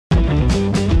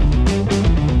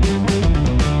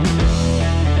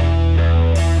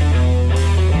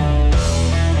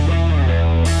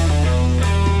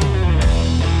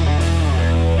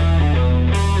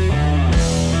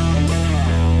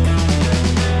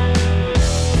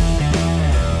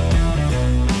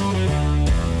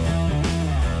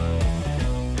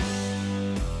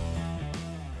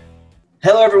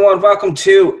everyone. Welcome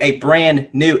to a brand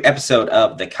new episode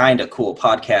of the KindaCool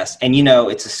podcast. And you know,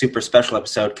 it's a super special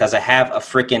episode because I have a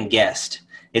freaking guest.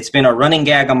 It's been a running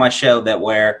gag on my show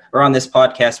or on this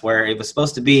podcast where it was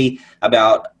supposed to be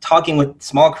about talking with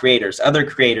small creators, other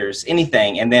creators,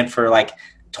 anything. And then for like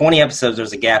 20 episodes,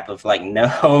 there's a gap of like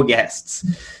no guests.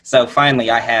 So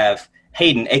finally I have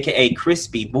Hayden, aka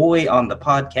Crispy Boy, on the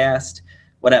podcast.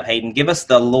 What up, Hayden? Give us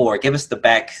the lore, give us the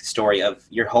backstory of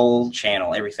your whole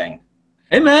channel, everything.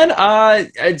 Hey man,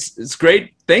 it's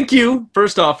great. Thank you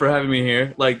first off for having me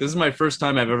here. Like, this is my first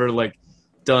time I've ever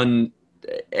done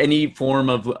any form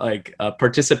of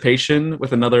participation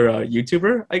with another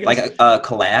YouTuber, I guess. Like a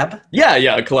collab? Yeah,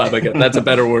 a collab. I guess that's a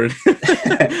better word. I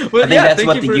think that's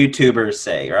what the YouTubers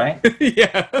say, right?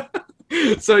 Yeah.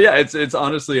 So yeah, it's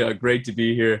honestly great to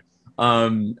be here.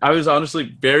 I was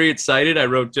honestly very excited. I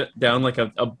wrote down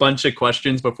a bunch of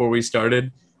questions before we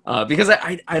started. Because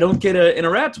I don't get to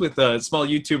interact with small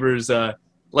YouTubers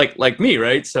like me,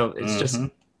 right? So it's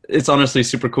it's honestly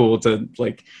super cool to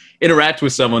interact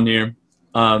with someone here.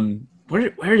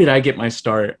 Where did I get my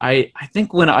start? I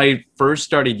think when I first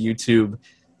started YouTube,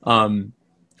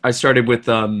 I started with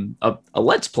a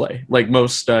Let's Play, like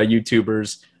most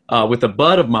YouTubers, with a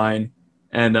bud of mine,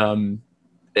 and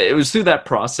it was through that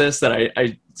process that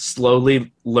I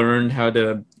slowly learned how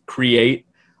to create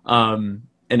and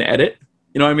edit.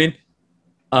 You know what I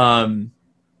mean?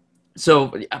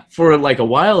 So for a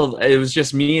while, it was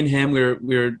just me and him.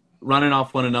 We were running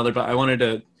off one another, but I wanted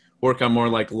to work on more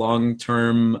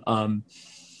long-term,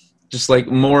 just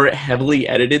more heavily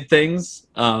edited things,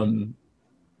 other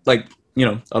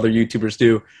YouTubers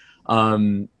do.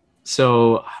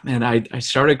 So man, I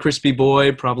started Crispy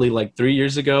Boy probably 3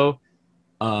 years ago,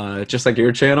 just like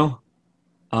your channel.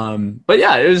 But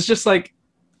yeah, it was just it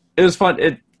was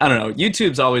fun. I don't know.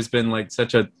 YouTube's always been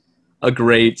such a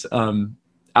great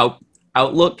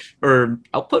outlook or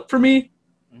output for me,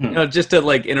 just to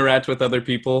interact with other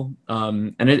people.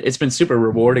 And it's been super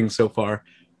rewarding so far.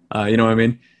 You know what I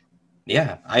mean?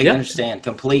 Yeah, I understand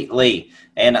completely.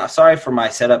 And sorry for my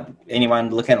setup.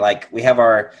 Anyone looking we have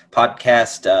our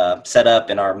podcast set up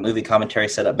and our movie commentary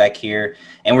set up back here,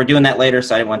 and we're doing that later,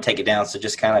 so I didn't want to take it down. So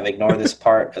just kind of ignore this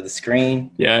part of the screen.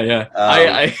 Yeah.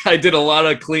 I did a lot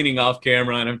of cleaning off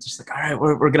camera, and I'm just all right,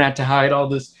 we're gonna have to hide all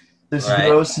this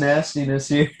gross nastiness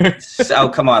here. Oh,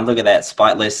 come on, look at that,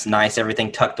 spotless, nice,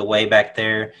 everything tucked away back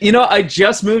there. You know, I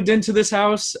just moved into this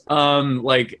house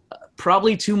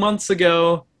probably 2 months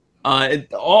ago.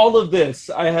 All of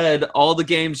this, I had all the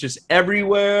games just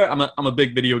everywhere. I'm a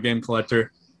big video game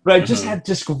collector, but I just had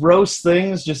just gross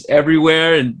things just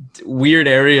everywhere and weird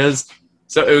areas.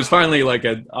 So it was finally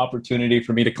an opportunity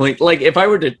for me to clean. If I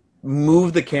were to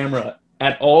move the camera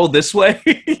at all this way,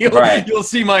 you'll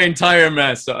see my entire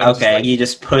mess. So okay, you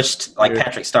just pushed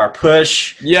Patrick Star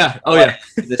push. Yeah. Oh yeah.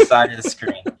 To the side of the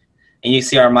screen, and you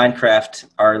see our Minecraft,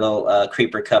 our little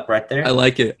creeper cup right there. I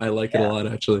like it. I like it a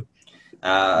lot, actually.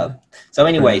 So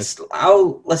anyways,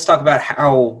 let's talk about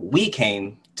how we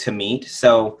came to meet.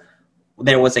 So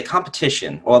there was a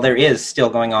competition. Well, there is still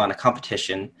going on a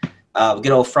competition. Good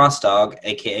old Frost Dog,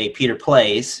 aka Peter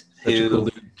Plays,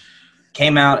 who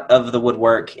came out of the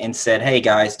woodwork and said, "Hey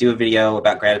guys, do a video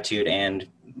about gratitude, and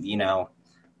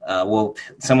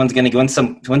someone's going to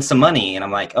win some money." And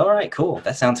I'm like, "All right, cool,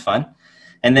 that sounds fun."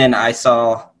 And then I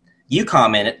saw you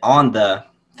comment on the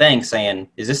thing saying,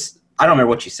 "Is this?" I don't remember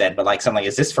what you said, but something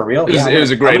 "Is this for real?" It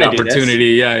was a great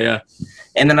opportunity. Yeah.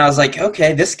 And then I was like,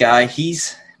 okay, this guy,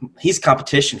 he's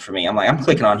competition for me. I'm I'm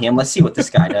clicking on him. Let's see what this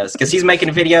guy does. Because he's making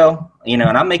a video, and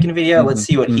I'm making a video. Let's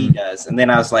see what he does. And then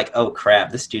I was like, oh,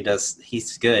 crap, this dude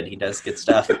he's good. He does good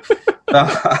stuff.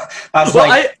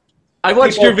 I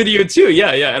watched your video too.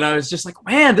 Yeah. And I was just like,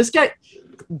 man, this guy,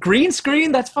 green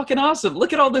screen, that's fucking awesome.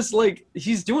 Look at all this.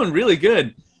 He's doing really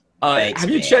good. Thanks, have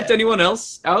you checked anyone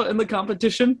else out in the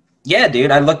competition? Yeah, dude,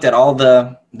 I looked at all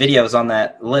the videos on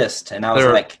that list, and I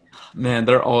was man,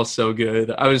 they're all so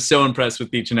good. I was so impressed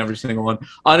with each and every single one.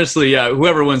 Honestly, yeah,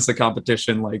 whoever wins the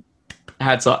competition,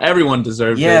 hats off. Everyone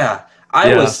deserved it. Yeah,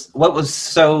 what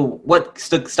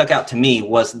stuck out to me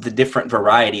was the different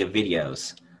variety of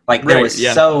videos. There was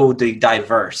so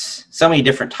diverse, so many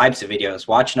different types of videos.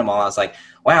 Watching them all, I was like,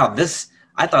 wow,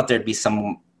 I thought there'd be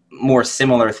some more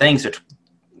similar things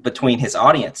between his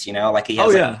audience, he has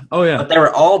but they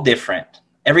were all different.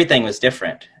 Everything was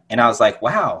different, and I was like,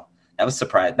 wow,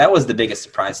 that was the biggest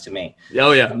surprise to me.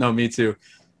 Oh yeah, no, me too.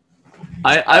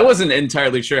 I wasn't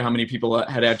entirely sure how many people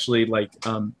had actually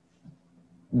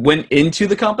went into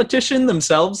the competition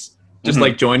themselves, just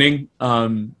joining.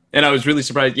 And I was really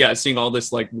surprised, seeing all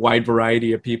this like wide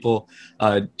variety of people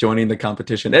joining the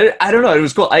competition. I don't know, it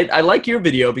was cool. I like your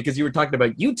video because you were talking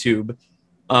about YouTube,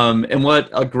 and what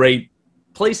a great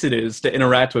place it is to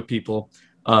interact with people,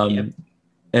 and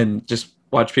just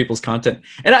watch people's content.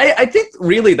 And I think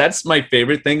really that's my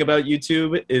favorite thing about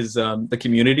YouTube is the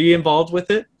community involved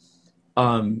with it.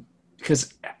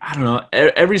 Because I don't know,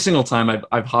 every single time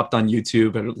I've hopped on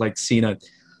YouTube and like seen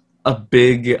a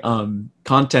big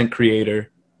content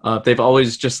creator, they've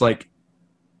always just like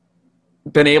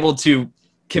been able to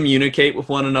communicate with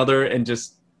one another and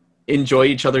just enjoy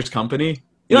each other's company.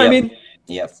 You know what I mean?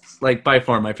 Yep. Like by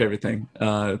far my favorite thing.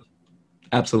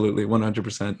 Absolutely,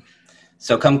 100%.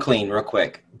 So come clean, real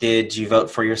quick. Did you vote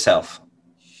for yourself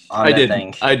on that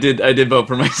thing? I did vote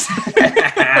for myself.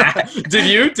 Did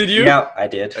you? Yeah, I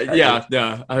did. Yeah.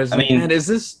 I mean, man,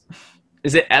 is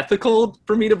it ethical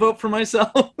for me to vote for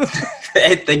myself?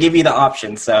 They give you the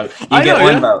option, so you get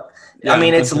one vote. Yeah, I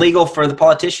mean, it's legal for the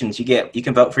politicians. You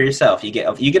can vote for yourself. You get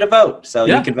a vote, so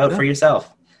you can vote for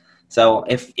yourself. So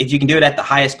if you can do it at the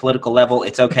highest political level,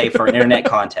 it's okay for an internet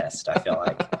contest, I feel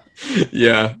like.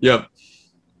 Yeah. Yep.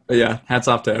 Yeah. Hats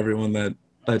off to everyone that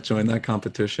joined that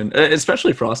competition,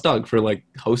 especially Frostdog for like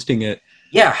hosting it.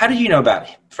 Yeah. How did you know about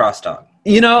Frostdog?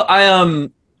 You know,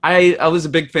 I was a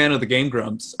big fan of the Game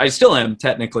Grumps. I still am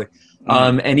technically.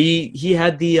 And he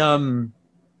had the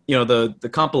the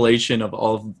compilation of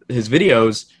all of his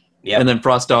videos. Yeah. And then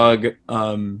Frostdog,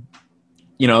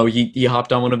 he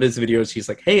hopped on one of his videos. He's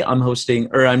like, "Hey, I'm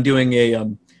doing a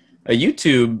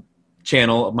YouTube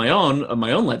channel of my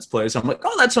own Let's Play." So I'm like,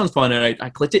 "Oh, that sounds fun." And I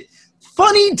clicked it.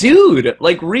 Funny dude,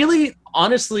 like really,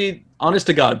 honest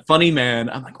to God, funny man.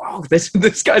 I'm like, "Wow, this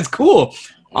guy's cool."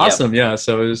 Awesome. Yep. Yeah.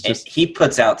 So it was just, he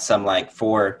puts out some like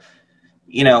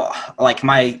like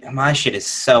my shit is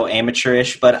so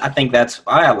amateurish, but I think that's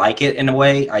why I like it in a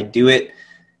way. I do it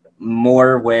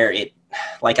more where it,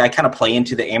 like, I kind of play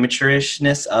into the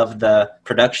amateurishness of the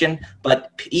production,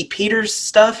 but Peter's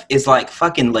stuff is like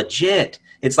fucking legit.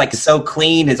 It's like so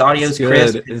clean. His audio's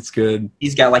crisp. It's good.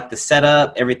 He's got like the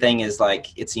setup. Everything is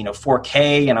like, it's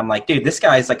 4K, and I'm like, dude, this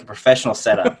guy's like a professional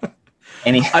setup.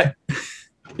 And I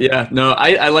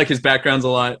like his backgrounds a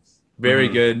lot. Very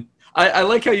good. I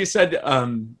like how you said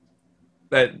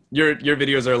that your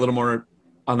videos are a little more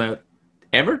on the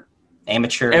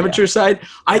amateur side.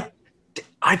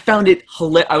 I found it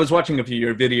hilarious. I was watching a few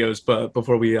of your videos, but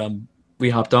before we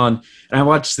hopped on, and I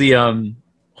watched the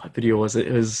what video was it?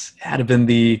 It had to been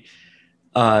the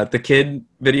kid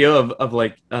video of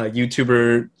like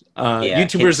YouTubers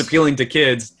kids appealing to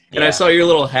kids. And I saw your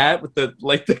little hat with the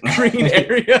green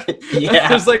area. Yeah.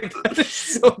 I was like, that is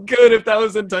so good if that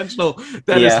was intentional.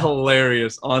 That is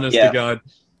hilarious, honest to God.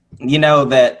 You know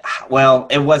that, well,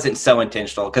 it wasn't so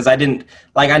intentional because I didn't,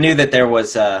 I knew that there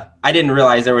was, I didn't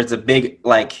realize there was a big,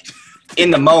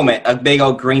 in the moment, a big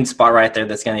old green spot right there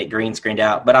that's going to get green screened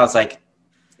out. But I was like,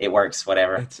 it works,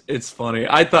 whatever. It's funny.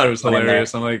 I thought it was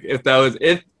hilarious. I'm like, if that was,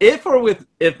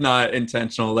 if not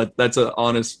intentional, that's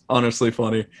honestly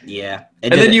funny. Yeah.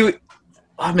 And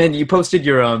then you posted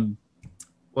your,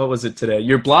 what was it today?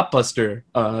 Your Blockbuster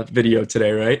video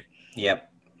today, right?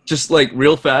 Yep. Just like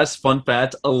real fast, fun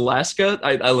fact, Alaska.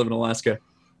 I live in Alaska.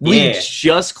 We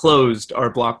just closed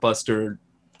our Blockbuster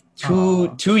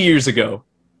two years ago.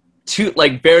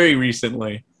 Very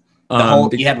recently.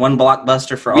 You had one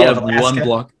Blockbuster for all of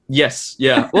Alaska? Yes,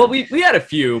 yeah. Well, we had a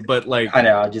few, but I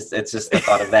know, it's just the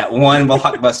thought of that one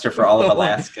Blockbuster for all of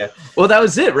Alaska. Well, that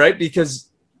was it, right?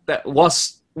 Because that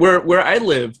was where I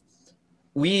live.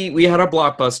 We had our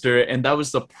Blockbuster, and that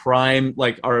was the prime,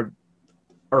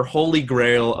 our holy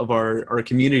grail of our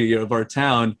community, of our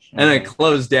town. And then it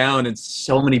closed down, and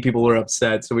so many people were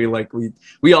upset. So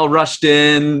we all rushed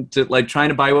in to trying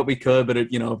to buy what we could, but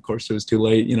of course it was too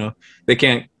late. They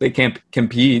can't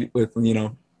compete with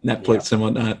Netflix and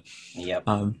whatnot. Yep.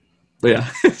 But yeah,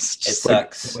 it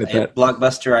sucks.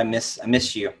 Blockbuster, I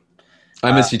miss you.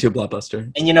 I miss you too,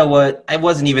 Blockbuster. And you know what? I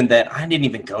didn't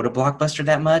even go to Blockbuster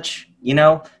that much.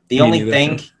 The only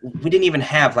thing we didn't even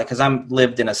have, because I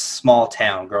lived in a small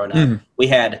town growing up. We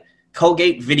had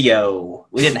Colgate Video.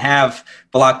 We didn't have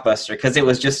Blockbuster because it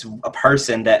was just a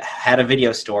person that had a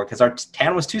video store because our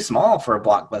town was too small for a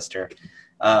Blockbuster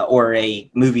or a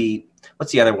movie.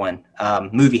 What's the other one?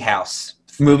 Movie House.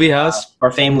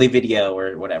 Or Family Video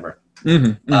or whatever.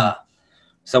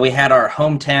 So we had our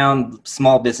hometown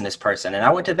small business person, and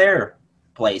I went to their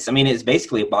place. I mean, it's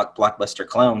basically a Blockbuster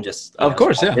clone, just of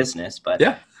course, business. But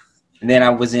yeah. And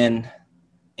then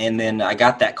then I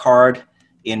got that card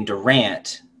in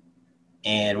Durant,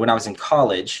 and when I was in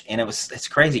college, and it's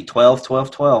crazy, 12,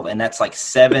 and that's like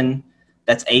 7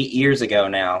 That's 8 years ago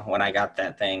now when I got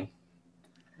that thing.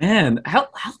 Man, how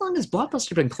long has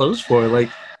Blockbuster been closed for? Like,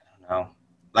 I don't know.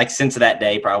 Like since that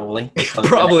day, probably. They closed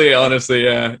probably, honestly,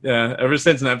 yeah. Ever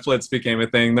since Netflix became a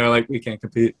thing, they're like, we can't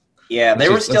compete. Yeah, they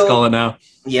were Let's call it still. now.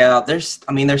 Yeah, there's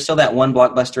still that one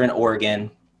Blockbuster in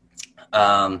Oregon.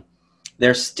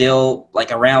 There's still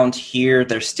like around here.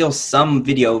 There's still some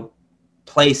video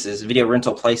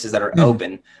rental places that are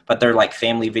open, but they're like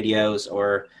family videos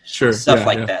or stuff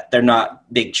like that. They're not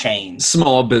big chains.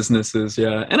 Small businesses,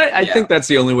 yeah. And I think that's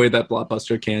the only way that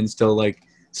Blockbuster can still like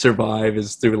survive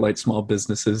is through like small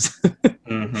businesses.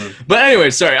 Mm-hmm. But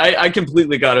anyway, sorry, I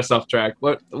completely got us off track.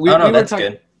 But that's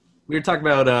good. We were talking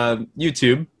about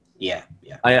YouTube. Yeah.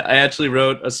 I actually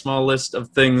wrote a small list of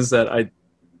things that I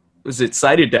was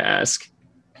excited to ask.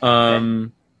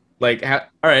 Okay. Like,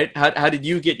 how did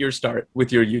you get your start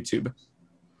with your YouTube?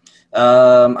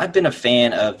 I've been a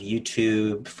fan of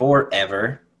YouTube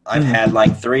forever. I've had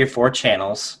like 3 or 4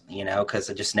 channels, because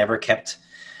I just never kept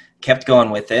going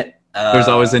with it. There's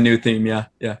always a new theme, yeah.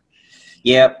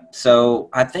 Yep. So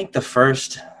I think the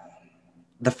first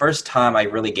time I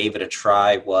really gave it a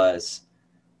try was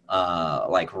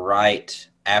like right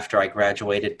after I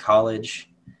graduated college,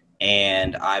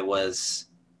 and I was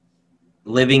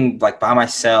living like by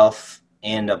myself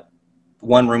in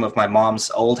one room of my mom's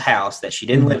old house that she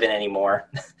didn't live in anymore.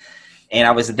 And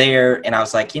I was there and I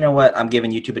was like, you know what? I'm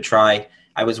giving YouTube a try.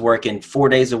 I was working 4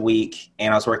 days a week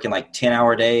and I was working like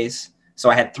 10-hour days. So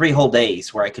I had 3 whole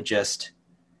days where I could just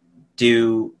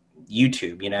do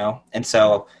YouTube, And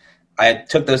so I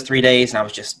took those 3 days and I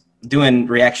was just doing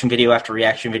reaction video after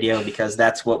reaction video because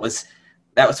that's what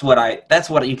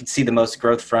you could see the most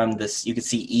growth from. This, you could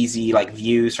see easy like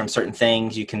views from certain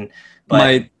things. You can,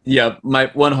 my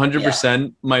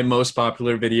 100%. My most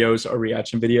popular videos are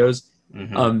reaction videos,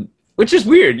 which is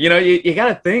weird. You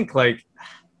gotta think like,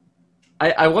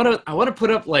 I want to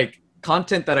put up like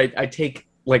content that I take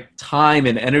like time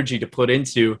and energy to put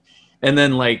into, and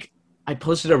then like I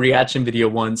posted a reaction video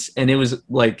once, and it was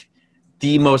like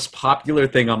the most popular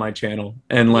thing on my channel,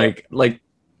 and like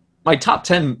my top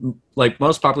 10 like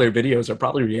most popular videos are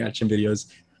probably reaction videos.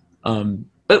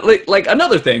 But like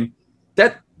another thing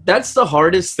that's the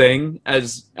hardest thing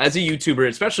as a YouTuber,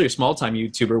 especially a small time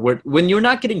YouTuber, when you're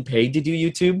not getting paid to do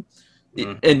YouTube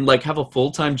and like have a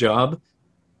full-time job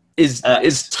is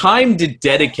time to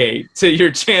dedicate to your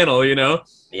channel,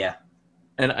 Yeah.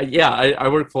 And I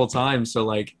work full time, so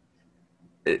like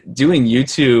doing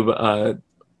YouTube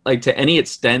like to any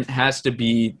extent has to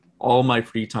be all my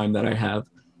free time that I have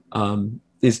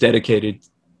is dedicated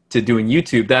to doing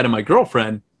YouTube, that and my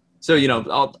girlfriend. So,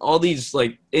 all these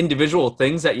like individual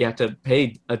things that you have to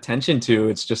pay attention to,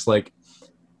 it's just like,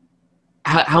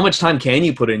 how much time can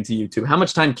you put into YouTube? How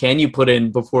much time can you put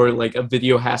in before like a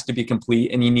video has to be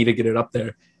complete and you need to get it up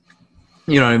there?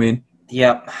 You know what I mean?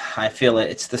 Yep. I feel it.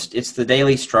 It's the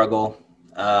daily struggle.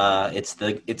 It's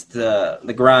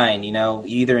the grind, You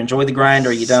either enjoy the grind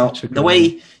or you don't. The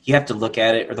way you have to look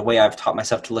at it, or the way I've taught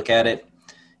myself to look at it,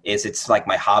 is it's like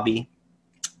my hobby.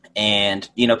 And,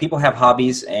 people have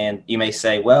hobbies, and you may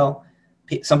say, well,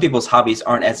 some people's hobbies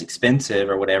aren't as expensive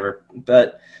or whatever.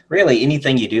 But really,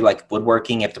 anything you do, like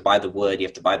woodworking, you have to buy the wood, you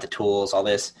have to buy the tools, all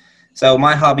this. So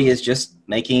my hobby is just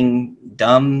making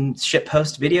dumb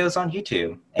shitpost videos on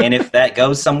YouTube. And if that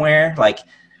goes somewhere, like...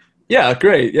 Yeah,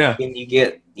 great, yeah. When you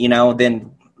get,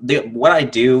 then what I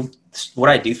do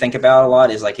think about a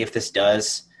lot is, like, if this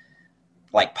does,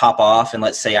 like, pop off, and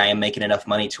let's say I am making enough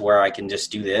money to where I can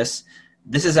just do this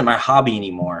isn't my hobby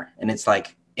anymore. And it's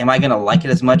like, am I going to like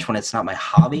it as much when it's not my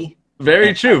hobby?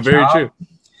 Very true.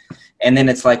 And then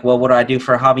it's like, well, what do I do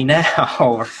for a hobby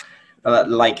now?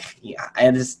 Like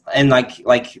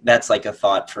that's like a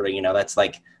thought for, that's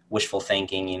like wishful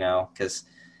thinking, because,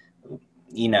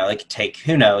 it could take,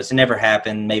 who knows? It never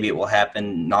happened. Maybe it will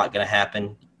happen. Not going to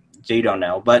happen. You don't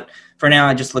know. But for now,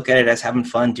 I just look at it as having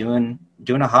fun doing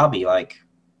a hobby. Like,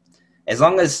 as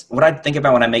long as, what I think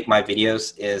about when I make my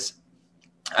videos is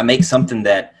I make something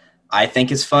that I think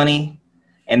is funny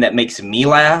and that makes me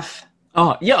laugh.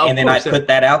 Oh, yeah. And then I put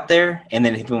that out there. And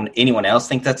then if anyone else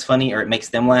thinks that's funny or it makes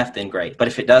them laugh, then great. But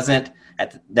if it doesn't,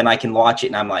 then I can watch it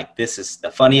and I'm like, this is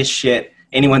the funniest shit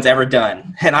anyone's ever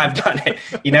done. And I've done it.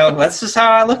 That's just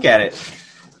how I look at it.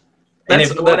 And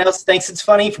if no one else thinks it's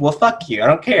funny, well, fuck you. I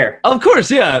don't care. Of course,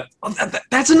 yeah.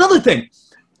 That's another thing.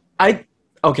 I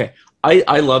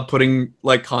love putting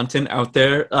like content out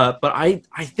there, but I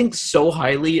think so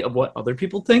highly of what other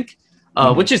people think,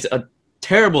 which is a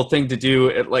terrible thing to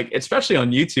do, like especially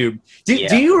on YouTube. Do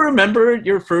you remember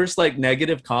your first like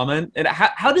negative comment, and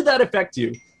how did that affect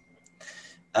you?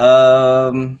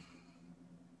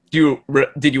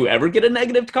 did you ever get a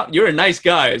negative comment? You're a nice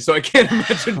guy, so I can't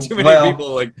imagine too many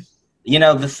people like.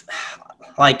 This,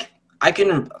 like I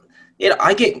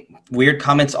get weird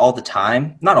comments all the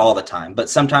time. Not all the time, but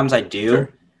sometimes I do.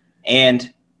 Sure.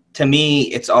 And to me,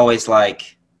 it's always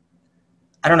like,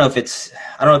 I don't know if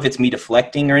it's me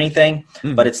deflecting or anything,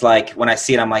 but it's like when I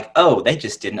see it, I'm like, oh, they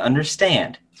just didn't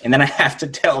understand. And then I have to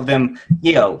tell them,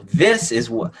 this is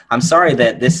what I'm sorry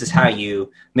that this is how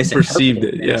you perceived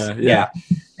it. Yeah.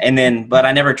 And then, but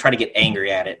I never try to get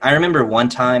angry at it. I remember one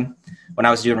time when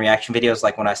I was doing reaction videos,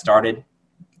 like when I started,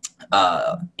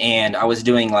 and I was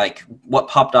doing like what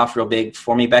popped off real big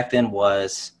for me back then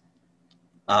was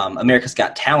America's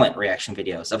Got Talent reaction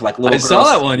videos of like little girls. I saw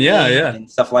that one. Yeah. And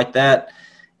stuff like that.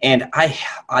 And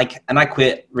I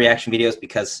quit reaction videos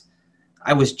because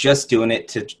I was just doing it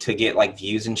to get like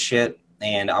views and shit.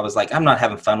 And I was like, I'm not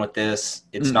having fun with this.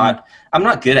 I'm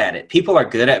not good at it. People are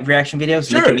good at reaction videos.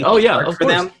 Sure. And of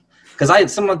course. Them.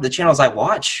 Because some of the channels I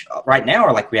watch right now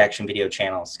are like reaction video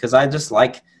channels. Because I just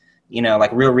like,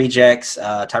 like Real Rejects,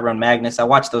 Tyrone Magnus. I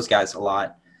watch those guys a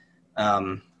lot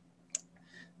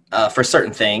for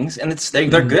certain things. And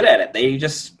they're good at it.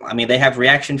 They have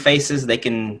reaction faces. They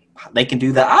can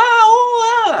do the,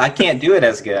 I can't do it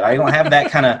as good. I don't have that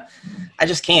kind of, I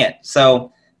just can't.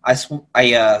 So I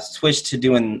switched to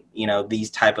doing, these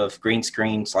type of green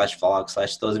screen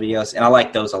 /vlog / those videos. And I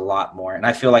like those a lot more. And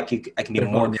I feel like I can be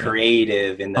more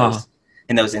creative in those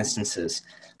instances.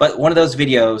 But one of those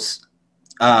videos,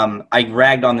 I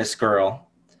ragged on this girl.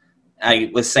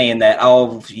 I was saying that,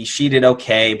 she did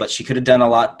okay, but she could have done a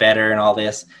lot better and all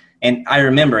this. And I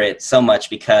remember it so much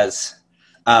because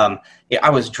I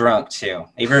was drunk too.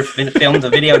 Have you ever filmed a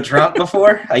video drunk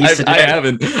before? I used to do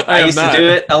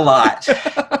it a lot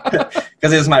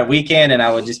because it was my weekend, and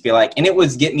I would just be like, and it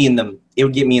would get me in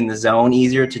the zone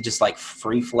easier to just like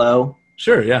free flow.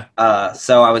 Sure, yeah.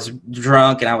 So I was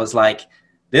drunk, and I was like,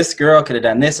 this girl could have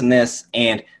done this and this,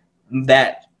 and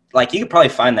that. Like, you could probably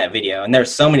find that video, and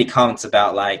there's so many comments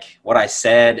about like what I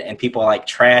said, and people like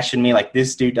trashing me, like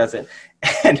this dude doesn't.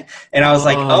 And I was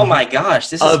like, oh my gosh,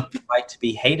 this is like to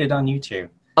be hated on YouTube.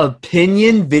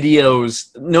 Opinion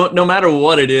videos, no matter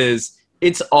what it is,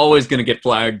 it's always going to get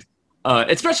flagged.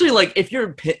 Especially like if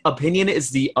your opinion is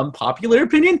the unpopular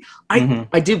opinion.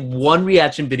 I did one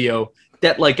reaction video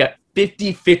that like at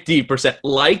 50%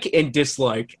 like and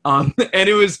dislike. And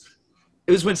it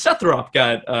was when Seth Roth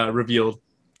got revealed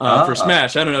for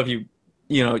Smash. I don't know if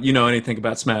you know anything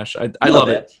about Smash. I love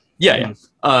it. Yeah.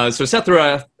 So Seth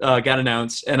Roth got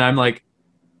announced, and I'm like,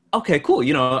 okay, cool.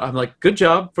 I'm like, good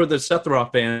job for the Seth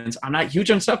Roth fans. I'm not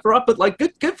huge on Seth Roth, but like,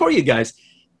 good for you guys.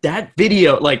 That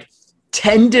video, like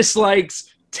 10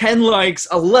 dislikes, 10 likes,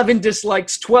 11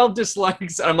 dislikes, 12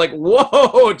 dislikes. And I'm like,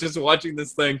 whoa, just watching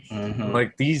this thing. I'm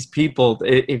like, these people,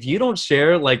 if you don't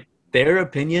share like their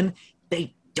opinion,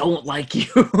 they don't like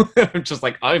you. I'm just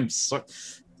like, I'm so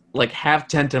like half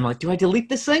tempted. I'm like, do I delete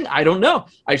this thing? I don't know.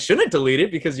 I shouldn't delete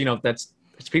it because, that's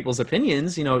people's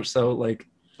opinions, so like,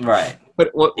 right. But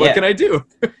what can I do?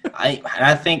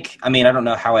 I think, I don't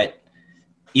know how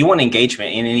you want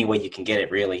engagement in any way you can get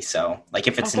it, really. So like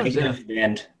if it's negative,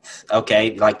 then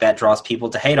okay, like that draws people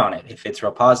to hate on it. If it's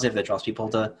real positive, that draws people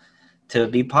to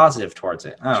be positive towards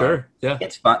it. Sure. Yeah.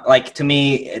 It's fun. Like to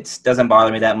me, it doesn't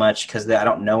bother me that much because I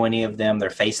don't know any of them. They're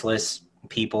faceless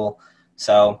people.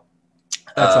 So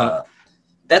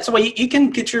that's the way you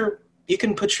can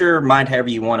put your mind however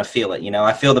you want to feel it.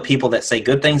 I feel the people that say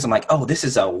good things, I'm like, oh, this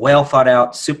is a well thought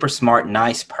out, super smart,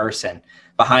 nice person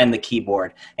behind the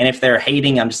keyboard. And if they're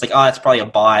hating, I'm just like, oh, that's probably a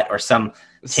bot or some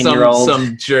 10-year-old,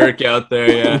 some jerk out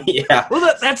there. Yeah. Yeah.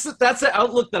 Well, that's the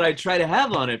outlook that I try to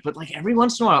have on it. But like every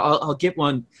once in a while, I'll get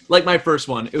one. Like my first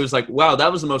one, it was like, wow,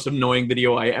 that was the most annoying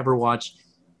video I ever watched.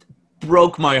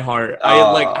 Broke my heart.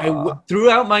 I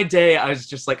throughout my day, I was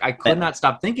just like, I could not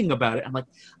stop thinking about it. I'm like,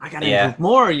 I gotta improve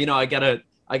more. I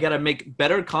gotta make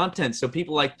better content so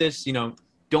people like this,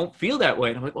 don't feel that way.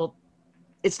 And I'm like, well,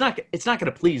 it's not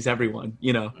gonna please everyone,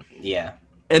 Yeah.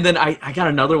 And then I got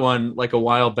another one like a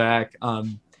while back,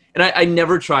 and I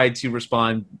never tried to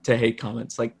respond to hate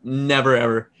comments, like never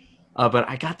ever. But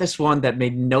I got this one that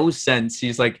made no sense.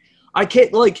 He's like, I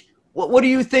can't like. What are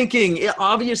you thinking?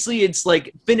 Obviously, it's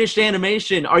like finished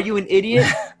animation. Are you an idiot?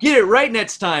 Get it right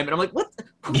next time. And I'm like, what?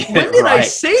 When did I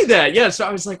say that? Yeah. So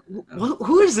I was like,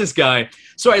 who is this guy?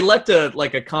 So I left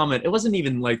a comment. It wasn't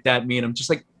even like that mean. I'm just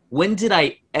like, when did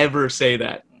I ever say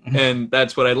that? And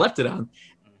that's what I left it on.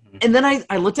 And then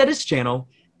I looked at his channel,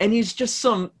 and he's just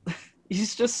some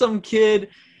kid.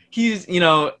 He's,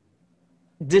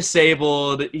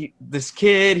 disabled. This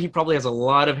kid, he probably has a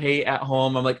lot of hate at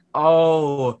home. I'm like,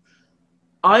 oh,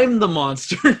 I'm the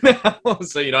monster now.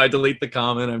 So, I delete the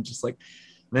comment. I'm just like,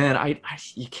 man,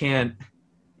 you can't.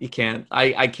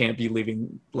 I can't be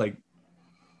leaving like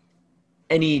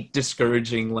any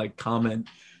discouraging like comment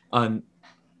on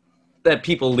that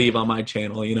people leave on my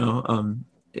channel.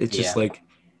 It's just like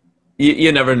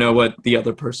you never know what the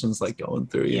other person's like going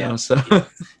through. You know, so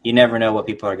you never know what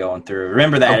people are going through.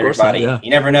 Remember that, everybody. Not,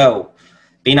 You never know.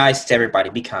 Be nice to everybody.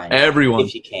 Be kind. Everyone,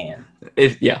 if you can.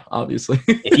 Obviously.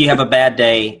 If you have a bad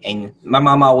day, and my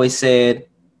mom always said,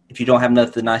 if you don't have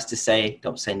nothing nice to say,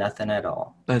 don't say nothing at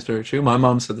all. That's very true. My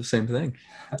mom said the same thing.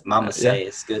 Mama say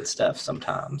it's good stuff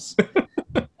sometimes.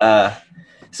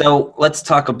 So let's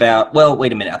talk about, well,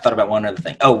 wait a minute. I thought about one other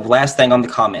thing. Oh, last thing on the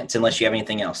comments, unless you have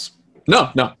anything else.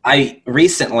 No. I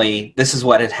recently, this is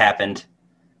what had happened.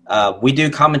 We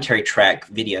do commentary track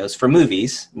videos for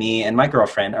movies, me and my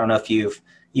girlfriend. I don't know if you've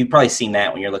probably seen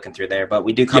that when you're looking through there, but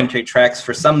we do commentary tracks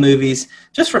for some movies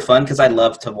just for fun, because I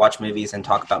love to watch movies and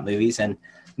talk about movies. And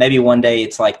maybe one day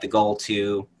it's like the goal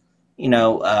to,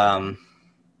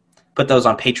 put those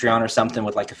on Patreon or something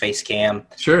with like a face cam.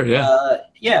 Sure,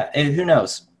 yeah. And who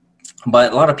knows?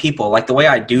 But a lot of people, like the way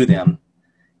I do them,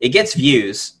 it gets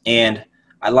views, and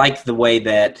I like the way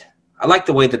that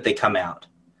they come out.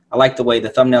 I like the way the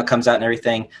thumbnail comes out and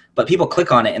everything, but people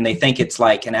click on it and they think it's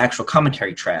like an actual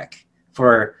commentary track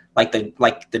for like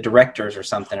the directors or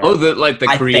something. Oh,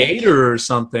 the creator or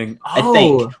something. Oh. I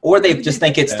think, or they just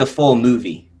think it's the full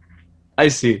movie. I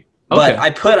see. But Okay. I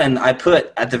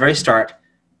put at the very start,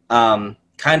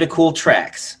 KindaCool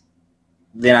tracks.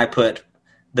 Then I put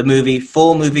the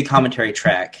full movie commentary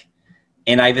track,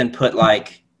 and I even put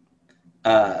like,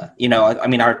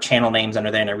 our channel names under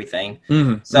there and everything.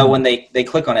 Mm-hmm. So when they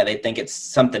click on it, they think it's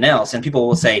something else, and people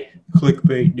will say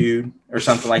clickbait, dude, or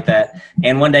something like that.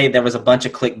 And one day there was a bunch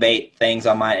of clickbait things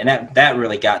on mine, and that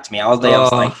really got to me. I was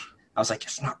like,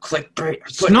 it's not clickbait.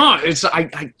 It's not.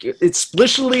 It's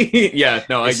literally. Yeah.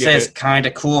 No, I get it. It says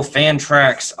KindaCool fan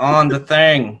tracks on the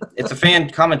thing. It's a fan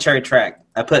commentary track.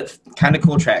 I put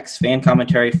KindaCool tracks, fan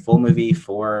commentary, full movie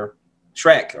for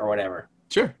Shrek or whatever.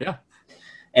 Sure. Yeah.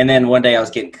 And then one day I was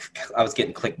getting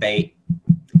clickbait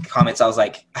comments. I was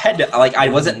like, I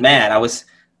wasn't mad.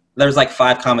 There was like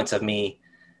 5 comments of me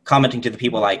commenting to the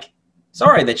people like,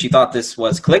 sorry that you thought this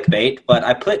was clickbait, but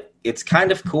I put it's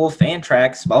kind of cool fan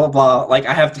tracks, blah, blah, blah. Like,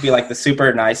 I have to be like the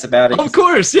super nice about it. Of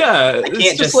course, yeah. I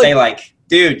can't just say like,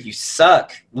 dude, you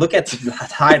suck. Look at the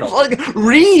title. Like,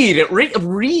 read.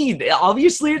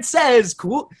 Obviously it says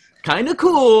cool, kind of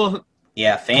cool.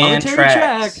 Yeah, fan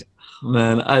tracks. Track.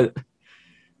 Man,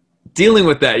 dealing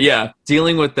with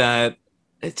that,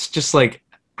 it's just like,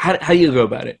 how do you go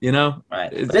about it,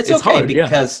 Right. But it's okay hard,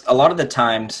 because a lot of the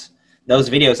times those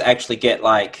videos actually get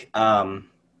like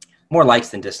more likes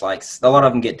than dislikes. A lot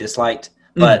of them get disliked,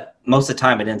 but most of the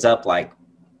time it ends up like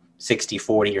 60-40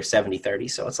 or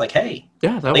 70-30. So it's like, hey,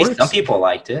 yeah, that at least works. some people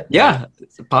liked it. Yeah,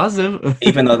 it's positive.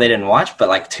 Even though they didn't watch but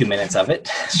like 2 minutes of it.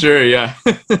 Sure, yeah.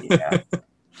 Yeah.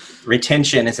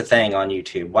 Retention is a thing on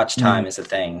YouTube. Watch time is a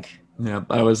thing. Yeah,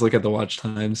 I always look at the watch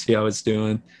time, see how it's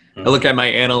doing. I look at my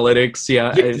analytics.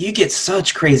 Yeah, you get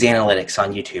such crazy analytics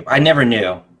on YouTube. I never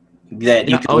knew that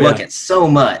you could look at so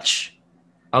much.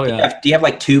 Oh yeah. Do you have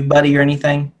like TubeBuddy or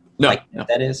anything? No,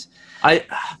 that is. I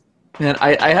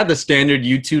have the standard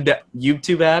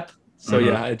YouTube app. So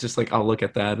yeah, I just like I'll look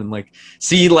at that and like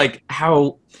see like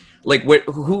how like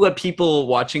who are people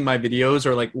watching my videos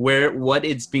or like what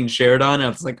it's being shared on. And I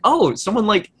was like, oh, someone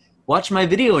like watched my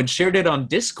video and shared it on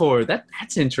Discord.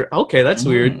 That's interesting. Okay, that's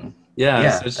weird.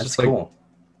 Yeah, so it's that's just like cool.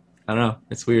 I don't know.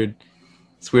 It's weird.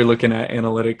 It's weird looking at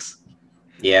analytics.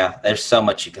 Yeah, there's so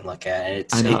much you can look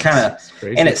at, and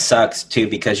it sucks too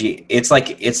because it's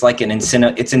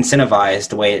incentivized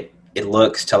the way it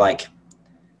looks to like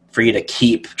for you to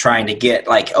keep trying to get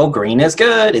like, oh, green is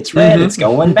good, it's red, it's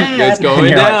going bad, it's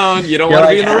going down. Like, you don't want to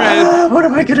be in the red. What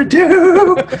am I gonna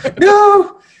do?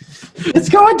 No, it's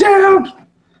going down.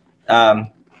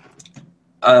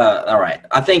 All right.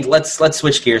 I think let's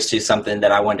switch gears to something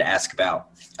that I wanted to ask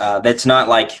about. That's not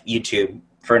like YouTube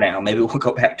for now. Maybe we'll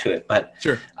go back to it. But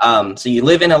sure. So you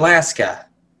live in Alaska,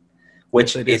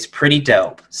 which is pretty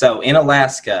dope. So in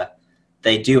Alaska,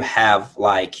 they do have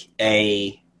like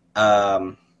a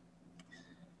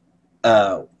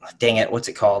dang it, what's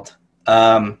it called?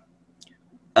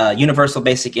 Universal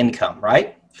basic income,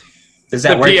 right? Does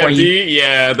that work where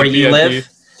you live?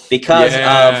 Because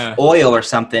of oil or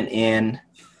something in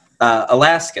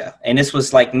Alaska. And this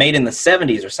was like made in the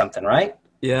 70s or something, right?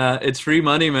 Yeah, it's free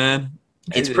money, man.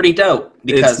 It's pretty dope.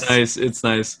 Because It's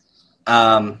nice.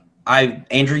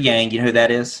 Andrew Yang, you know who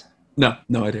that is? No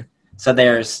idea. So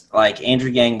there's like Andrew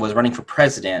Yang was running for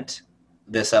president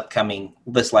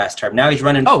this last term. Now he's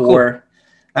running Now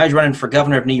he's running for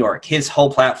governor of New York. His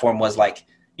whole platform was like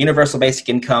universal basic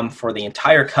income for the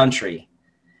entire country.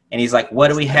 And he's like, what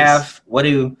do we have? What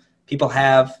do people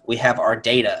have? We have our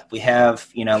data. We have,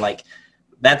 like,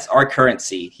 that's our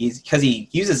currency. Because he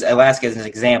uses Alaska as an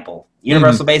example.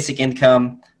 Universal basic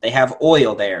income, they have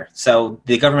oil there. So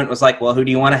the government was like, well, who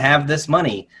do you want to have this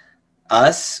money?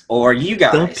 Us or you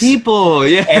guys? The people,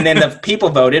 yeah. And then the people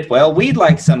voted, well, we'd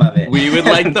like some of it. We would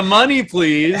like the money,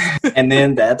 please. And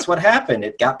then that's what happened.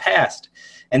 It got passed.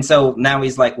 And so now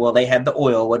he's like, well, they had the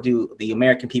oil. What do the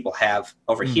American people have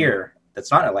over here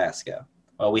that's not Alaska?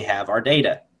 Well, we have our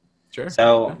data. Sure.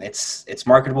 So it's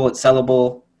marketable, it's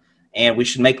sellable, and we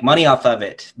should make money off of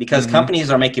it because companies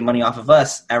are making money off of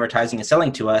us, advertising and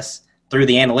selling to us through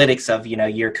the analytics of,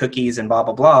 your cookies and blah,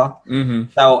 blah, blah.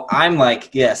 So I'm like,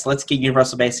 yes, let's get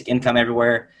universal basic income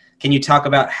everywhere. Can you talk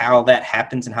about how that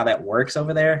happens and how that works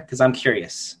over there? Because I'm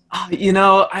curious.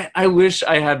 I wish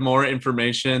I had more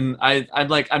information. I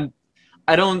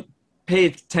don't pay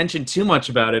attention too much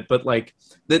about it, but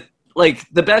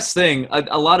the best thing,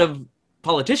 a lot of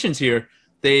politicians here,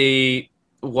 they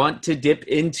want to dip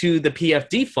into the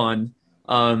PFD fund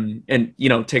and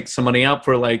take some money out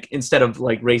for instead of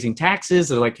raising taxes.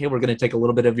 They're like, hey, we're going to take a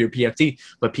little bit of your PFD,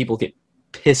 but people get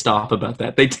pissed off about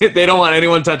that. They don't want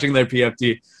anyone touching their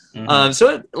PFD.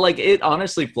 So it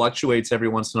honestly fluctuates every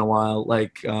once in a while.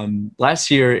 Last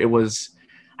year it was,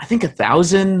 I think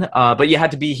 1,000, but you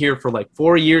had to be here for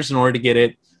 4 years in order to get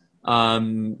it.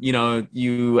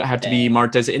 You have to be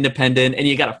marked as independent and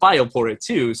you got to file for it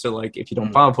too. So if you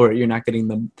don't file for it, you're not getting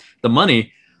the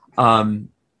money.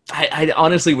 I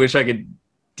honestly wish I could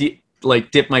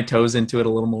dip my toes into it a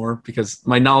little more because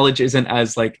my knowledge isn't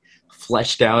as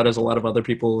fleshed out as a lot of other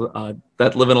people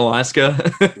that live in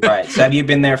Alaska. Right. So have you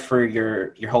been there for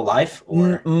your whole life?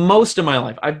 Or? Most of my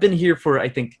life. I've been here for,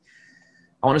 I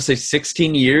want to say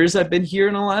 16 years I've been here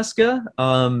in Alaska.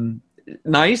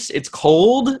 Nice. It's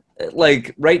cold.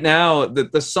 Right now,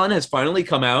 the sun has finally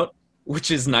come out,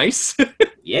 which is nice.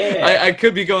 Yeah. I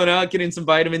could be going out, getting some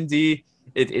vitamin D.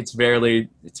 It's barely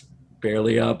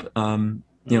up, in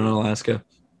Alaska.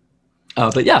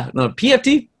 But yeah, no,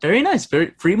 PFD, very nice,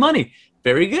 very free money,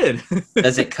 very good.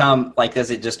 Does it come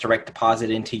does it just direct deposit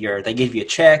into they give you a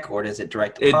check or does it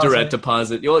direct deposit? Direct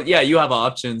deposit. Well, yeah, you have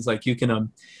options. You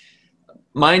can,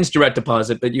 mine's direct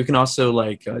deposit, but you can also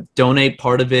donate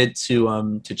part of it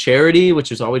to charity,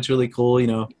 which is always really cool.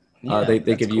 They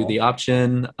give you the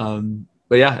option.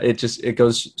 But yeah, it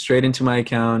goes straight into my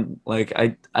account.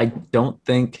 I don't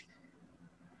think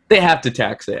they have to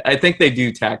tax it. I think they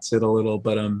do tax it a little,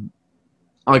 but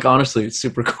honestly, it's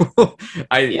super cool.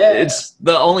 It's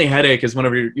the only headache is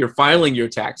whenever you're filing your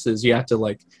taxes, you have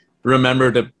to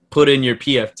remember to put in your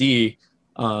PFD.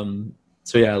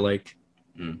 So yeah,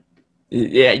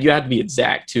 yeah, you have to be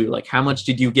exact too. How much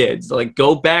did you get?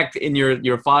 Go back in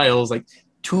your files,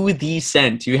 to the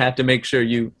cent. You have to make sure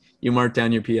you mark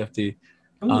down your PFD.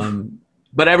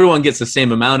 But everyone gets the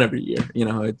same amount every year.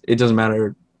 It doesn't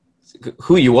matter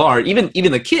who you are. Even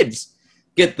the kids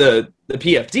get the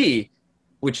PFD,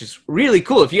 which is really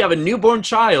cool. If you have a newborn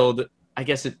child, I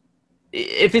guess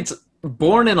if it's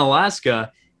born in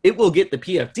Alaska, it will get the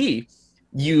PFD.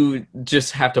 You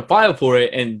just have to file for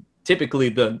it, and typically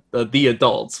the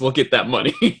adults will get that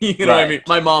money. What I mean?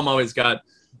 My mom always got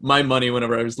my money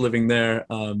whenever I was living there,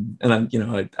 and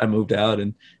then I moved out,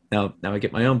 and now I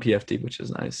get my own PFD, which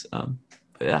is nice. But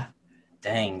yeah,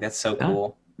 dang, that's so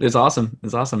cool. It's awesome,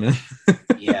 man.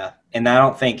 Yeah, and I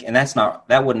don't think, and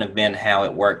that wouldn't have been how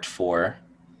it worked for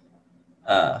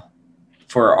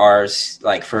ours,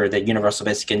 for the universal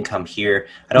basic income here.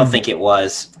 I don't think it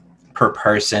was per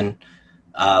person,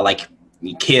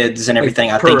 kids and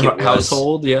everything. I think it was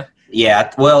household.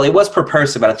 Yeah. Well, it was per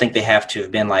person, but I think they have to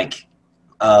have been they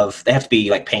have to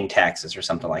be paying taxes or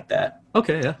something like that.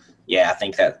 Okay. Yeah. Yeah, I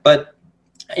think that. But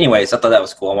anyways, I thought that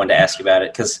was cool. I wanted to ask you about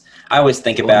it because I always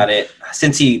think about it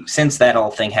since that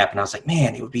whole thing happened. I was like,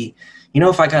 man, it would be,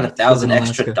 if I got $1,000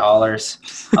 extra dollars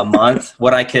a month,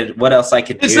 what else I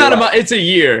could do. It's not a month. It's a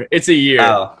year. It's a year.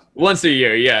 Oh. Once a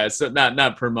year. Yeah. So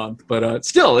not per month, but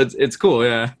still, it's cool.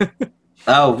 Yeah.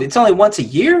 Oh, it's only once a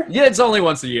year? Yeah, it's only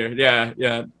once a year.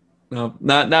 Yeah. No,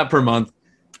 not per month.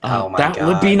 Oh my God. That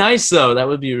would be nice though. That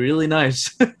would be really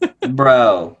nice.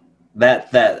 Bro,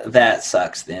 that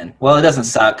sucks then. Well, it doesn't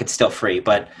suck. It's still free,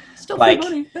 but still free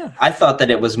money. Yeah. I thought that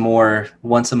it was more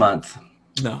once a month.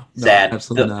 No, sad.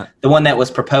 Absolutely not. The one that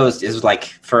was proposed is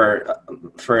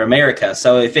for America.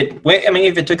 So if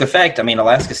it took effect,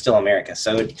 Alaska's still America.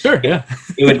 So it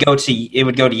would go to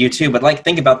you too. But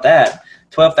think about that,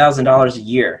 $12,000 a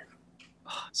year.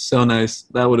 So nice.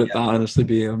 That would honestly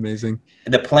be amazing.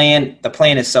 The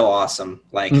plan is so awesome.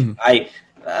 Like I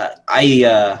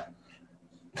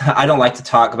I don't like to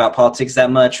talk about politics that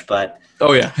much, but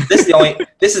oh yeah, this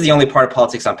is the only part of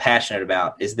politics I'm passionate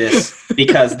about. Is this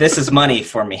because this is money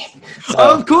for me? So,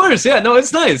 of course, yeah. No,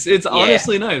 it's nice. It's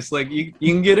honestly nice. Like you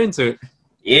can get into it.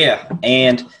 Yeah,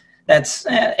 and that's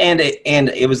and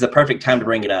it was the perfect time to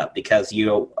bring it up because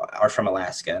you are from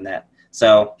Alaska, and that.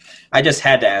 So I just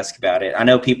had to ask about it. I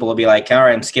know people will be like, "All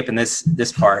right, I'm skipping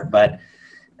this part," but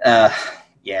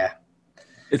yeah.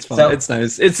 It's fun. So, it's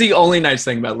nice. It's the only nice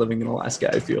thing about living in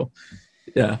Alaska, I feel.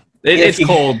 Yeah. It's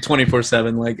cold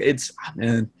 24/7. Like, it's,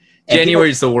 man.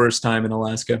 January's the worst time in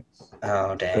Alaska.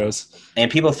 Oh, dang. Gross.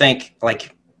 And people think,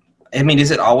 like, I mean,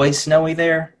 is it always snowy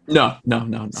there? No.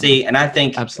 See, and I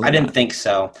think, absolutely I didn't think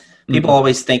so. People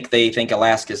always think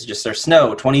Alaska is just their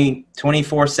snow, 24/7,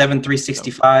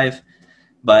 365,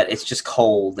 but it's just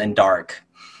cold and dark.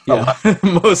 Yeah,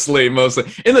 mostly.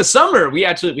 In the summer, we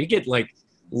get, like,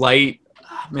 light.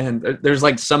 Man, there's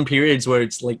like some periods where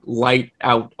it's like light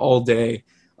out all day,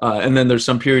 and then there's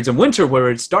some periods in winter where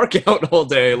it's dark out all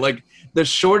day. Like the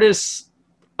shortest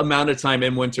amount of time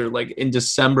in winter, like in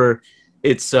December,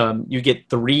 it's you get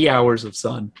 3 hours of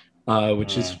sun,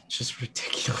 which is just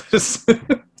ridiculous.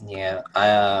 Yeah,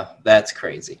 that's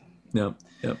crazy. Yep.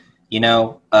 You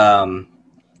know,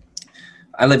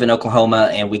 I live in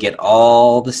Oklahoma, and we get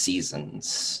all the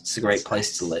seasons. It's a great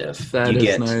place to live. That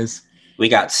is nice. We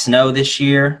got snow this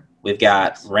year. We've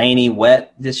got rainy,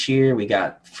 wet this year. We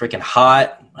got freaking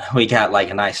hot. We got like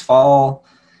a nice fall.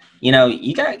 You know,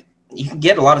 you can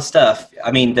get a lot of stuff.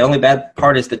 I mean, the only bad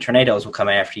part is the tornadoes will come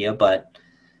after you, but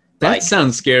that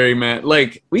sounds scary, man.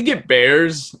 Like we get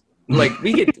bears, like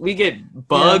we get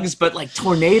bugs, but like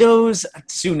tornadoes,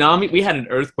 tsunami. We had an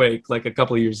earthquake like a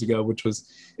couple of years ago, which was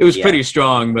pretty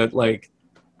strong, but like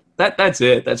that's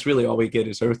it. That's really all we get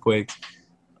is earthquakes.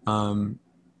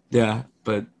 Yeah,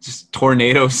 but just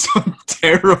tornadoes so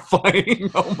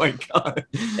terrifying. Oh my god!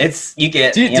 Do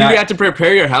you have to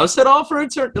prepare your house at all for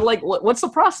it? Or like, what's the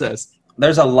process?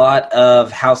 There's a lot of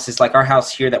houses, like our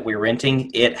house here that we're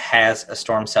renting. It has a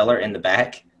storm cellar in the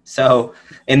back. So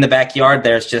in the backyard,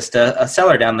 there's just a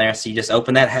cellar down there. So you just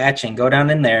open that hatch and go down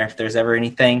in there if there's ever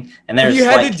anything. And there's you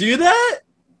had to do that.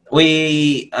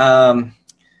 We earlier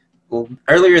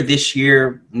this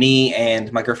year, me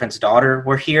and my girlfriend's daughter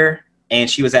were here. And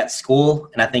she was at school,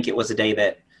 and I think it was a day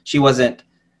that she wasn't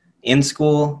in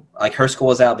school. Like her school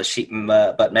was out,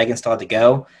 but Megan still had to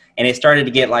go. And it started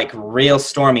to get like real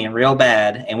stormy and real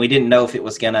bad, and we didn't know if it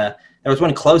was gonna. There was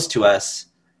one close to us,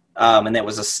 and it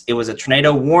was a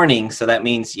tornado warning. So that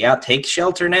means take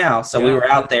shelter now. So we were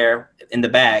out there in the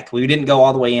back. We didn't go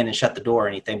all the way in and shut the door or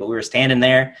anything, but we were standing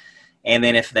there. And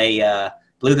then if they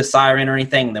blew the siren or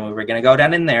anything, then we were gonna go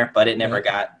down in there, but it never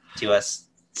got to us.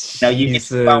 You know, you get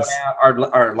the phone out,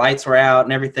 our lights were out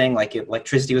and everything. Like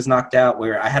electricity was knocked out.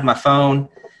 I had my phone,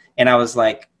 and I was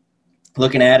like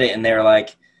looking at it, and they were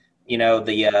like, you know,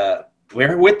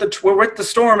 we're with the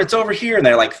storm. It's over here, and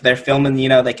they're filming. You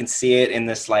know, they can see it in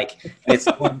this like it's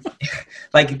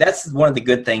like that's one of the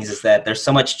good things is that there's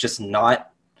so much just not.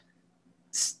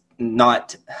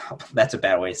 That's a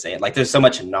bad way to say it. Like there's so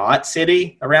much not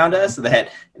city around us that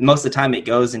most of the time it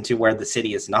goes into where the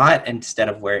city is not instead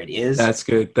of where it is. That's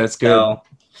good. So,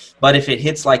 but if it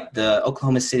hits like the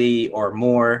Oklahoma City or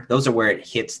more, those are where it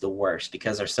hits the worst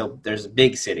because there's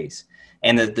big cities,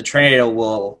 and the tornado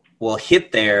will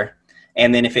hit there,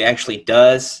 and then if it actually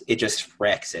does, it just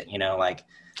wrecks it. You know, like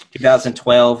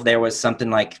 2012, there was something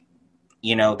like,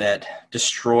 you know, that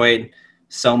destroyed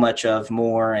so much of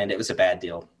more, and it was a bad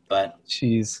deal. But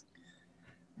jeez.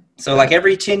 So like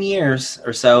every 10 years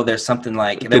or so, there's something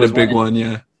like there was a big one,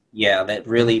 yeah. Yeah, that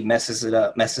really messes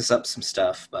up some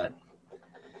stuff. But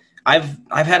I've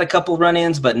had a couple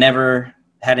run-ins, but never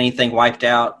had anything wiped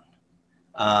out.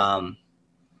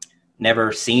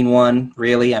 Never seen one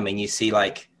really. I mean, you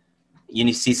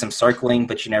see some circling,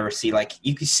 but you never see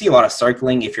you can see a lot of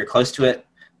circling if you're close to it.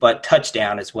 But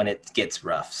touchdown is when it gets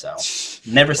rough. So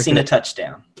never seen a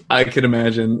touchdown. I could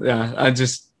imagine. Yeah,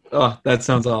 that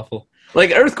sounds awful.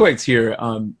 Like earthquakes here,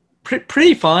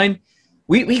 pretty fine.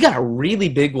 We got a really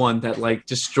big one that like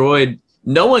destroyed.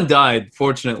 No one died,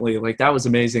 fortunately. Like that was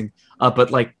amazing. But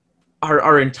like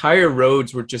our entire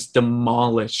roads were just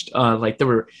demolished. Like there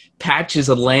were patches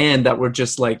of land that were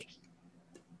just like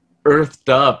earthed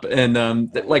up,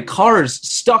 and like cars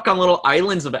stuck on little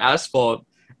islands of asphalt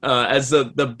as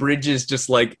the bridges just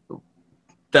like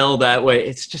fell that way.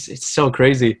 It's so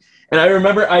crazy. And I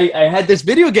remember I had this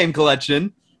video game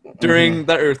collection, during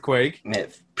the earthquake.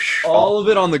 All of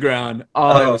it on the ground.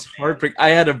 Oh, it was heartbreaking. I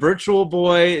had a Virtual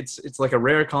Boy. It's like a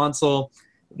rare console.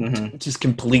 It just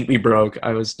completely broke.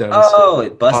 I was devastated. Oh,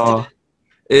 it busted.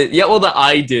 Yeah, well, the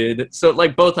eye did. So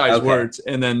like both eyes worked,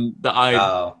 and then the eye.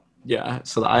 Oh. Yeah,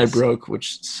 so the eye broke,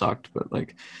 which sucked. But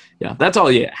like, yeah, that's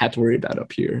all you had to worry about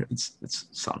up here. It's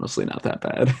honestly not that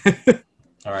bad.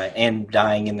 All right, and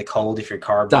dying in the cold if your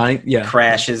car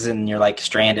crashes and you're like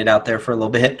stranded out there for a little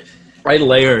bit. I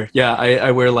layer. Yeah, I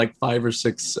wear like 5 or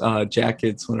 6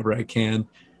 jackets whenever I can.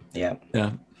 Yeah.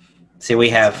 Yeah. See,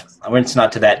 it's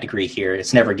not to that degree here.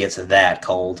 It never gets that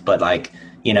cold, but like,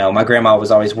 my grandma was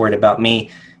always worried about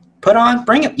me. You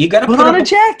got to put on a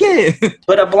jacket.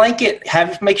 Put a blanket.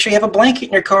 Make sure you have a blanket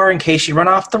in your car in case you run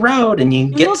off the road and you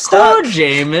get stuck.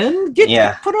 Jamin.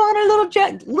 Put on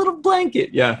a little blanket.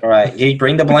 Yeah. All right. You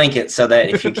bring the blanket so that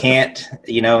if you can't,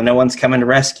 no one's coming to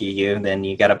rescue you, then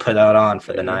you got to put it on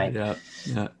for the night. Yeah.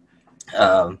 Yeah.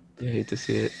 I hate to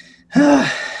see it.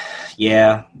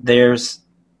 Yeah.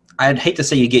 I'd hate to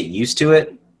say you get used to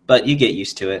it, but you get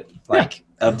used to it. Like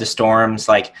of the storms,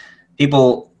 like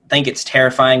people think it's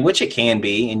terrifying, which it can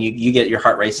be, and you get your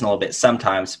heart racing a little bit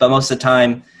sometimes, but most of the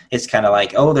time it's kind of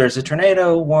like, oh, there's a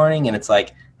tornado warning, and it's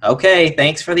like, okay,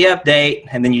 thanks for the update,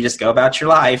 and then you just go about your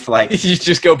life. Like you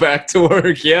just go back to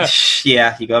work. Yeah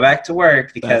you go back to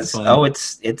work because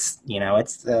it's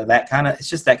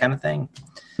just that kind of thing.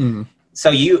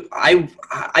 So I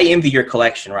envy your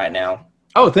collection right now.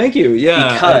 Oh, thank you.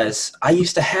 Yeah, because I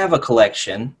used to have a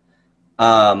collection.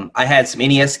 I had some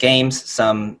NES games,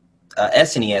 some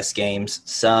SNES games,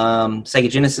 some Sega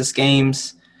Genesis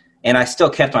games, and I still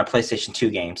kept my PlayStation 2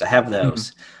 games. I have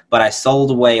those, but I sold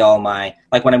away all my,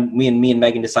 like when me and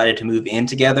Megan decided to move in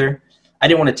together, I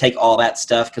didn't want to take all that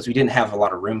stuff because we didn't have a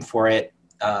lot of room for it.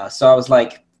 So I was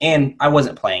like, and I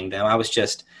wasn't playing them. I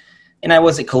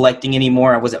wasn't collecting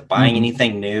anymore. I wasn't buying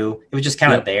anything new. It was just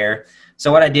kind of there.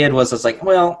 So what I did was I was like,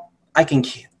 well, I can,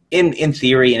 in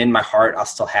theory and in my heart, I'll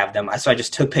still have them. So I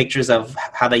just took pictures of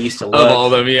how they used to look. Of all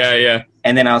of them, yeah.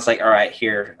 And then I was like, all right,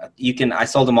 here, I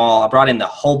sold them all. I brought in the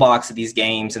whole box of these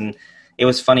games, and it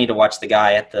was funny to watch the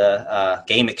guy at the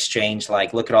game exchange,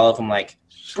 like, look at all of them, like,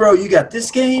 bro, you got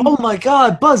this game? Oh my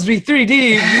God, Buzzby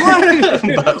 3D.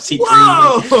 Buzzby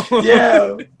 3D.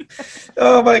 Yeah.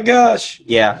 Oh my gosh.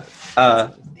 Yeah.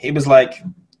 It was like,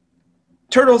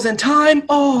 Turtles in Time?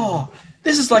 Oh,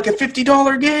 this is like a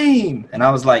 $50 game. And I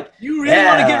was like, you really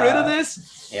want to get rid of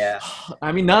this? Yeah.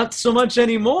 I mean, not so much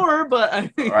anymore, but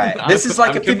I mean, right. This is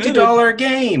like a $50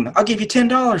 game. I'll give you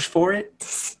 $10 for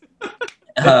it.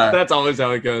 That's always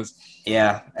how it goes.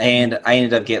 Yeah. And I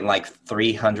ended up getting like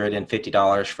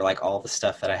 $350 for like all the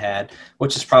stuff that I had,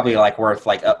 which is probably like worth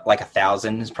like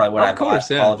 $1,000 is probably what I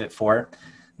bought all of it for.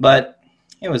 But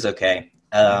it was okay.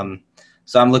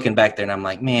 So I'm looking back there and I'm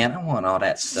like, man, I want all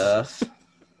that stuff.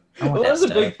 Well, that was a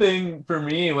big thing for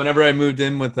me whenever I moved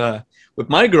in with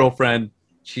my girlfriend.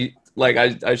 She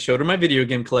I showed her my video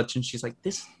game collection. She's like,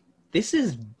 this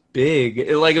is big.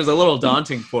 It was a little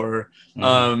daunting for her.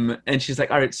 And she's like,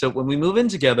 all right, so when we move in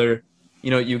together,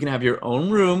 you can have your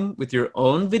own room with your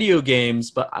own video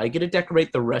games, but I get to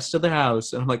decorate the rest of the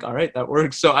house. And I'm like, all right, that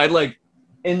works. So I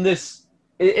in this.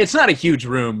 It's not a huge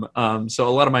room, so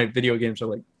a lot of my video games are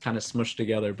like kind of smushed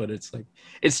together, but it's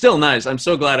still nice. I'm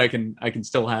so glad I can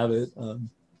still have it.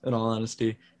 In all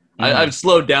honesty, I've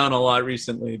slowed down a lot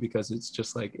recently because it's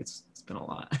just like it's been a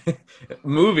lot.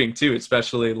 Moving too,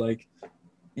 especially like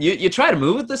you try to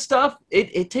move with this stuff.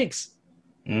 It takes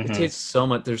so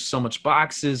much. There's so much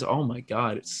boxes. Oh my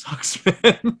God, it sucks,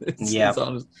 man. It's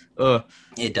honest.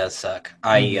 It does suck.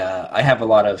 I have a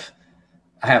lot of.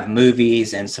 I have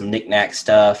movies and some knick-knack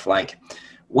stuff. Like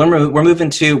when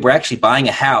we're actually buying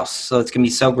a house, so it's gonna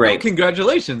be so great. Oh,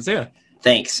 congratulations! Yeah,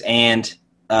 thanks. And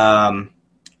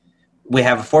we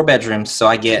have 4 bedrooms, so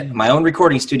I get my own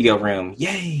recording studio room.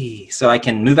 Yay! So I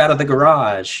can move out of the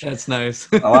garage. That's nice.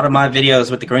 A lot of my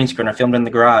videos with the green screen are filmed in the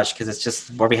garage because it's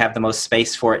just where we have the most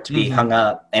space for it to be hung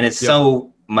up, and it's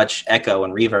so much echo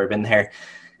and reverb in there.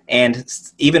 And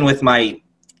even with my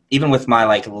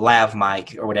like lav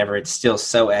mic or whatever, it's still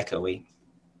so echoey.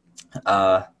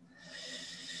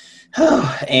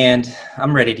 And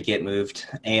I'm ready to get moved.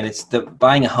 And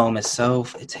buying a home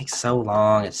it takes so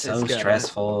long. It's so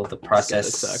stressful. The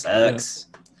process sucks.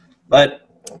 Yeah. But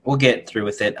we'll get through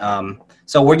with it.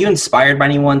 So were you inspired by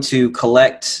anyone to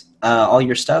collect all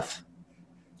your stuff?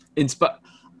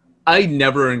 I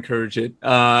never encourage it.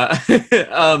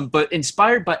 But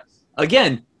inspired by,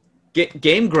 again,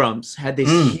 Game Grumps had this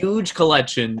huge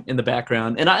collection in the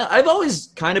background, and I've always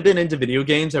kind of been into video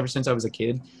games ever since I was a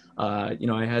kid. I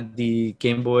had the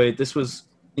Game Boy. This was,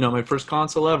 my first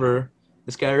console ever.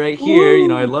 this guy right here, you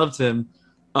know, I loved him.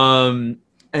 And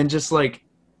just like,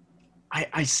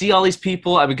 I see all these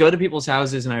people. I would go to people's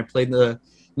houses and I played the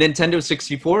Nintendo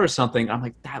 64 or something. I'm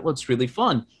like, that looks really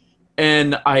fun.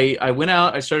 And I went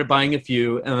out, I started buying a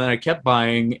few, and then I kept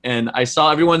buying, and I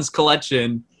saw everyone's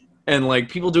collection, and like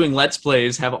people doing Let's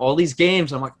Plays have all these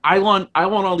games. I'm like, I want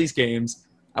all these games.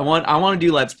 I want to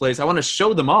do Let's Plays. I want to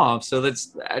show them off. So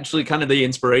that's actually kind of the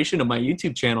inspiration of my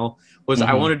YouTube channel was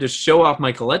I wanted to show off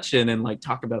my collection and like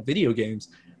talk about video games.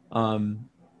 So and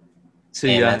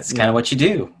yeah, that's kind of what you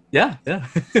do. Yeah.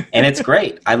 And it's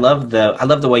great. I love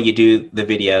the way you do the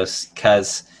videos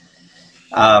because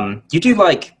you do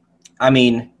like, I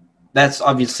mean, that's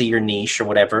obviously your niche or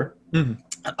whatever.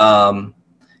 And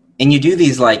you do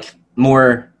these like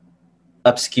more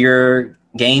obscure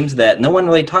games that no one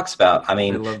really talks about. I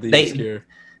mean,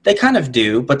 they kind of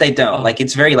do, but they don't. Like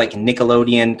it's very like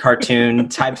Nickelodeon cartoon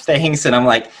type things. And I'm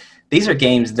like, these are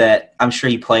games that I'm sure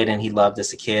he played and he loved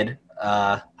as a kid.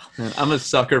 Man, I'm a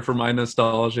sucker for my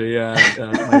nostalgia.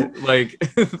 Yeah. Like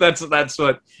that's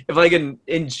what, if I can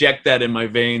inject that in my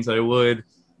veins, I would.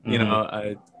 You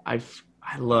know, I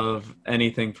love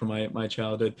anything from my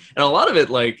childhood, and a lot of it,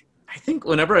 like I think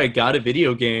whenever I got a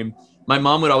video game, my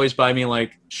mom would always buy me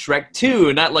like Shrek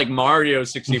 2, not like Mario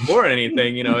 64 or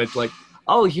anything. You know, it's like,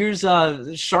 oh, here's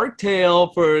Shark Tale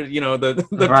for, you know, the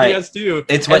right. PS2.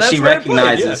 It's what she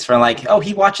recognizes from like, oh,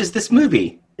 he watches this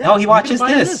movie. Yeah, oh, he watches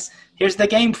this. Here's the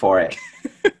game for it.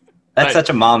 That's such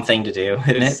a mom thing to do,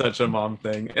 isn't it? It's such a mom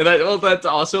thing. And that's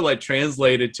also like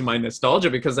translated to my nostalgia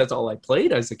because that's all I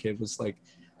played as a kid was like,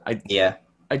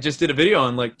 I just did a video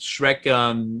on like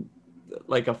Shrek,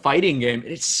 like a fighting game.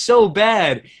 It's so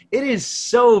bad. It is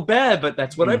so bad, but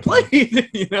that's what I played,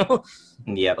 you know?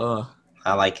 Yep.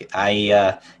 I like it.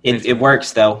 It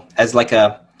works though as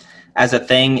a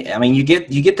thing. I mean, you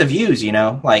get the views, you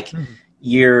know, like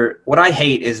what I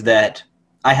hate is that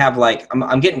I have like,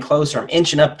 I'm getting closer. I'm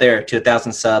inching up there to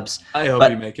 1,000 subs. I hope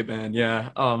you make it, man. Yeah.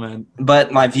 Oh man.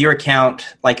 But my viewer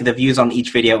count, like the views on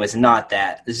each video is not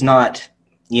that. It's not,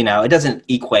 you know, it doesn't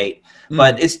equate,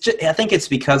 but it's just, I think it's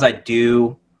because I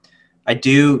do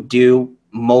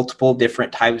multiple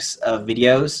different types of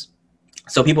videos.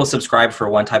 So people subscribe for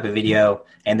one type of video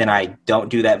and then I don't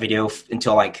do that video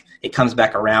until like it comes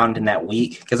back around in that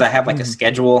week. Cause I have like a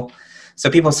schedule. So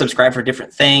people subscribe for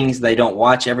different things. They don't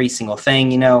watch every single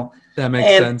thing, you know. That makes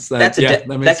sense.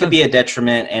 That could be a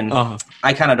detriment, and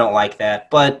I kind of don't like that.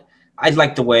 But I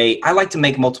like to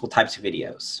make multiple types of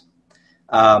videos.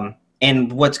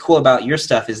 And what's cool about your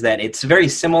stuff is that it's very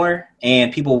similar,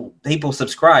 and people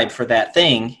subscribe for that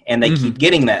thing, and they keep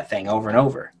getting that thing over and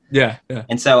over. Yeah.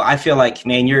 And so I feel like,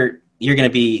 man, you're gonna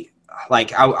be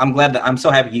like, I'm glad that I'm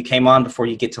so happy you came on before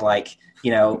you get to like, you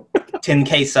know,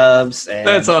 10K subs. And,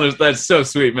 that's honest. That's so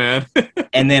sweet, man.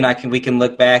 And then we can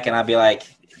look back and I'll be like,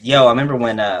 yo, I remember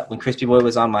when Crispy Boy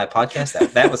was on my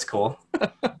podcast. That was cool.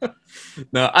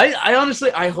 No, I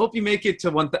honestly, I hope you make it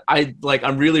to one.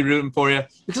 I'm really rooting for you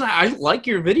because I like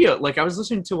your video. Like I was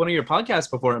listening to one of your podcasts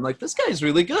before. I'm like, this guy's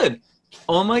really good.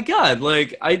 Oh my God.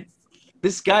 Like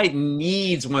this guy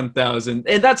needs 1,000.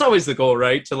 And that's always the goal,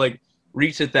 right? To like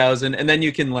reach 1,000 and then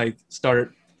you can like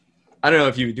start, I don't know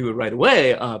if you would do it right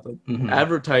away, but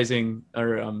advertising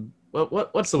or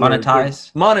what's the word?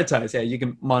 Monetize. Yeah, you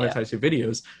can monetize your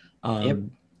videos,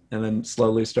 and then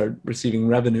slowly start receiving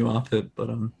revenue off it. But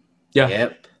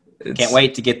Yep. Can't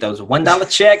wait to get those $1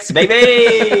 checks,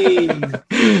 baby.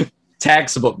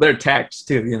 Taxable. They're taxed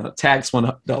too. You know, tax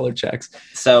 $1 checks.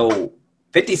 So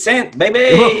 50 cents,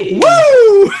 baby.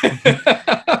 Woo!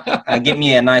 Give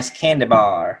me a nice candy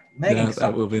bar. Megan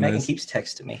nice. Keeps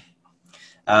texting me.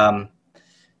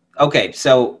 Okay,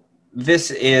 so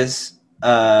this is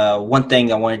one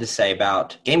thing I wanted to say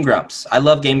about Game Grumps. I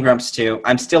love Game Grumps too.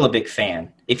 I'm still a big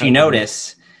fan. If you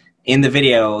notice, in the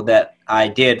video that I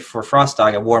did for Frost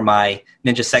Dog, I wore my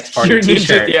Ninja Sex Party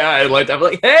t-shirt. Yeah, I liked that. I'm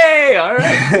like, hey, all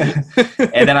right.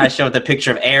 And then I showed the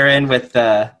picture of Aaron with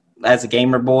as a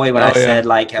gamer boy when I said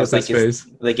like I was like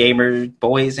the gamer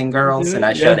boys and girls, and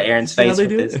I showed Aaron's face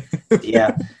with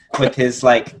with his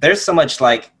like. There's so much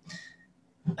like.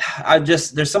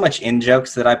 There's so much in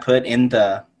jokes that I put in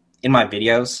my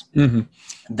videos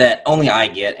that only I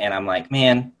get, and I'm like,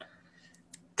 man,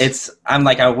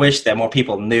 I wish that more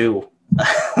people knew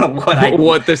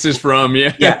what this is from.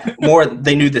 More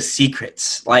they knew the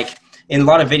secrets. Like in a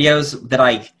lot of videos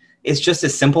that it's just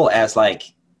as simple as like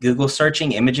Google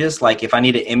searching images. Like if I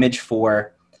need an image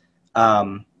for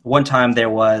one time there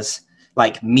was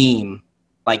like meme,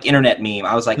 like internet meme.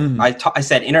 I was like I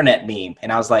said internet meme,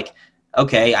 and I was like,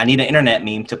 okay, I need an internet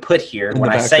meme to put here when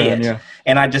I say it. Yeah.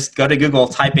 And I just go to Google,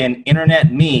 type in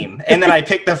internet meme, and then I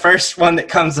pick the first one that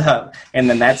comes up, and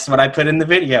then that's what I put in the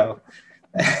video.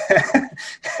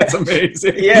 That's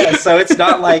amazing. Yeah, so it's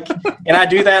not like, and I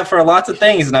do that for lots of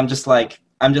things, and I'm just like,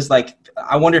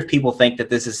 I wonder if people think that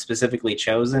this is specifically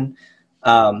chosen,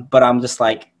 but I'm just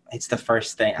like, it's the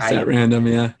first thing. Is that random?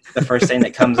 Yeah. The first thing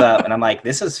that comes up, and I'm like,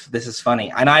 this is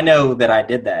funny, and I know that I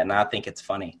did that, and I think it's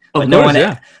funny. But no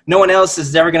one else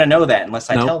is ever going to know that unless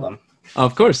I tell them.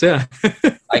 Of course, yeah.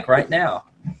 Like right now.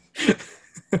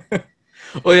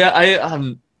 Well,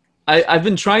 yeah, I've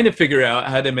been trying to figure out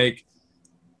how to make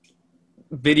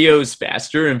videos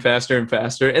faster and faster and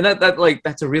faster, and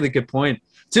that's a really good point.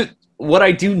 So what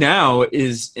I do now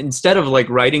is, instead of like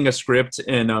writing a script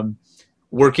and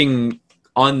working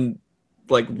on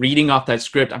like reading off that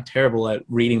script, I'm terrible at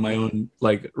reading my own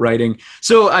like writing.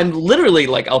 So I'm literally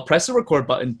like, I'll press the record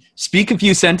button, speak a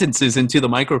few sentences into the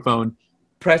microphone,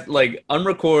 press like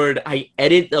unrecord. I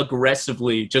edit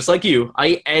aggressively, just like you.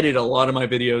 I edit a lot of my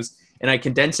videos and I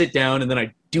condense it down, and then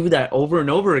I do that over and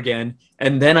over again,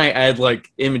 and then I add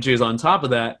like images on top of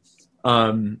that.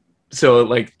 So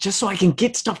like, just so I can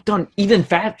get stuff done even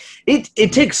fast.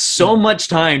 It takes so much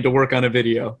time to work on a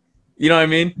video. You know what I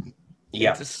mean?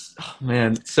 Yeah. Oh,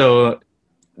 man. So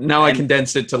now I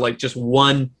condense it to like just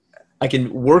one. I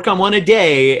can work on one a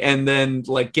day and then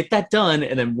like get that done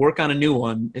and then work on a new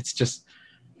one. It's just,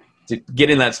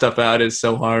 getting that stuff out is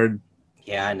so hard.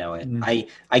 Yeah, I know it.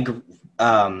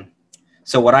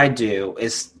 So what I do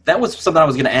is, that was something I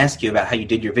was going to ask you about, how you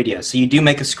did your videos. So you do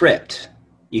make a script.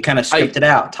 You kind of script it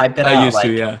out, type it out. I used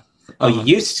to, yeah. Oh, you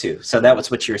used to. So that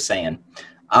was what you were saying.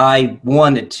 I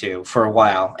wanted to for a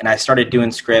while, and I started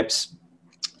doing scripts.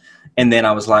 And then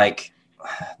I was like,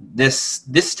 this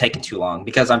is taking too long,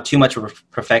 because I'm too much of a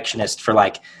perfectionist for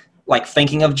like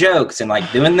thinking of jokes and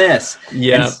like doing this.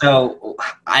 Yeah. And so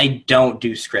I don't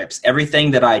do scripts.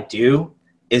 Everything that I do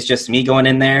is just me going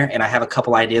in there, and I have a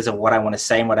couple ideas of what I want to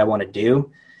say and what I want to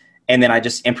do. And then I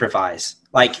just improvise.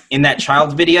 Like in that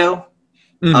child video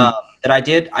that I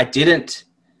didn't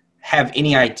have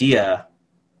any idea.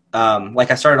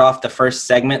 Like I started off the first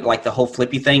segment, like the whole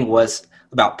Flippy thing was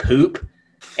about poop.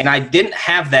 And I didn't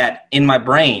have that in my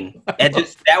brain.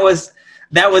 That was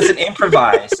an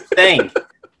improvised thing.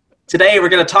 Today we're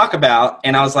going to talk about,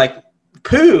 and I was like,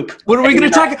 poop. What are we going to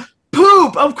talk about?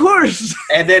 Poop, of course.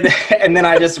 And then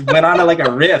I just went on to like a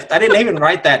riff. I didn't even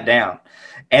write that down.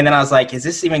 And then I was like, is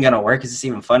this even going to work? Is this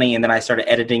even funny? And then I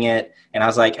started editing it, and I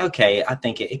was like, okay, I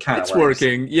think it kind of works. It's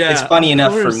working, yeah. It's funny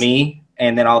enough for me.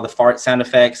 And then all the fart sound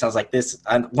effects, I was like,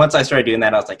 once I started doing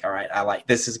that, I was like, all right,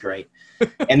 this is great.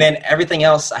 And then everything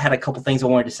else, I had a couple things I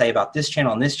wanted to say about this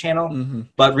channel and this channel. Mm-hmm.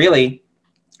 But really,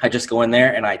 I just go in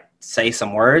there and I say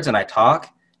some words and I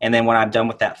talk. And then when I'm done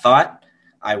with that thought,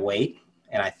 I wait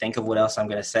and I think of what else I'm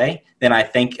going to say. Then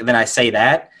I say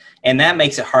that. And that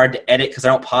makes it hard to edit because I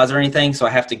don't pause or anything. So I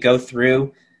have to go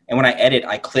through. And when I edit,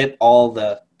 I clip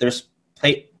there's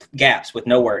gaps with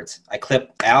no words. I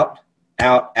clip out.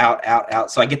 So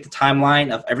I get the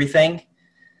timeline of everything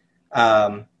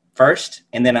first.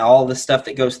 And then all the stuff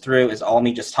that goes through is all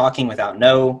me just talking without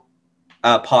no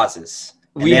pauses.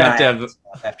 And we have to have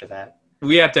after that.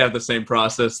 We have to have the same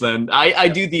process then. I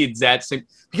do the exact same,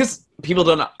 because people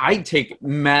don't know. I take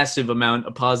massive amount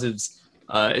of pauses,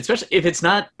 especially if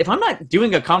I'm not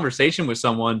doing a conversation with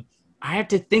someone. I have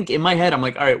to think in my head. I'm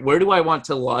like, all right, where do I want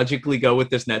to logically go with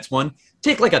this next one?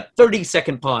 Take like a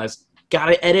 30-second pause.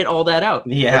 Gotta edit all that out.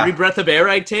 Yeah. Every breath of air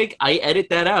I take, I edit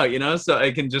that out, so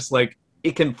I can just like,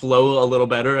 it can flow a little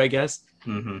better, I guess.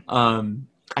 Mm-hmm.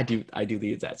 I do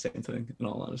the exact same thing, in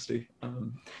all honesty.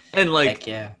 And like, heck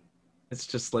yeah. It's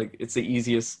just like, it's the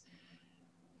easiest,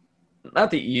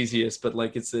 not the easiest, but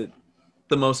like it's the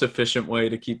most efficient way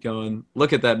to keep going.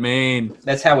 Look at that mane.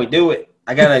 That's how we do it.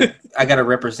 I gotta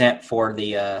represent for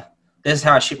the, this is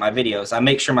how I shoot my videos. I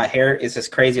make sure my hair is as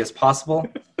crazy as possible.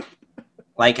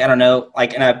 Like, I don't know,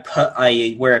 like, and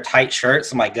I wear a tight shirt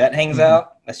so my gut hangs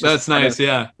out. That's nice.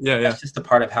 Yeah. That's just a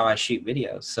part of how I shoot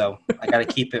videos. So I got to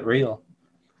keep it real.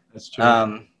 That's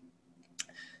true.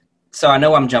 So I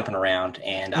know I'm jumping around,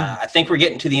 and I think we're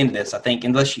getting to the end of this. I think,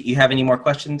 unless you have any more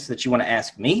questions that you want to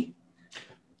ask me.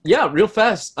 Yeah, real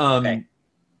fast. Okay.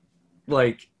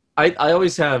 Like, I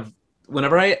always have,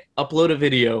 whenever I upload a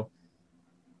video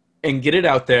and get it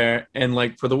out there and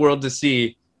like for the world to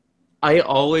see, I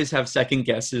always have second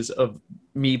guesses of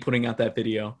me putting out that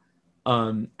video.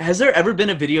 Has there ever been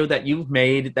a video that you've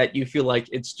made that you feel like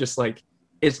it's just like,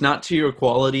 it's not to your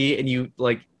quality and you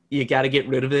got to get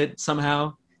rid of it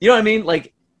somehow? You know what I mean?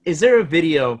 Like, is there a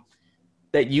video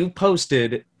that you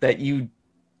posted that you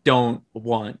don't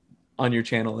want on your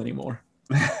channel anymore.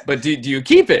 But do you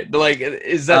keep it? Like,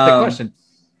 is that the question?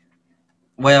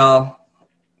 Well,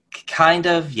 kind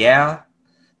of, yeah.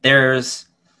 There's,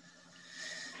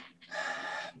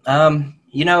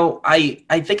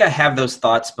 I think I have those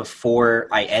thoughts before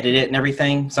I edit it and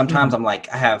everything. Sometimes I'm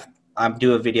like, I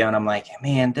do a video and I'm like,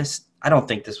 man, I don't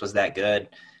think this was that good.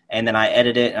 And then I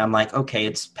edit it and I'm like, okay,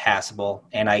 it's passable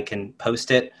and I can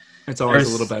post it. It's always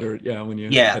a little better, yeah, when you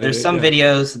edit there's it, some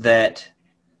videos that,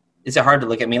 is it hard to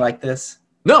look at me like this?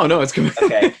 No, it's good.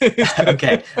 Okay.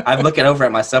 Okay. I'm looking over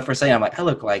at myself for a second. I'm like, I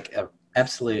look like an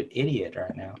absolute idiot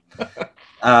right now.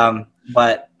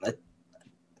 But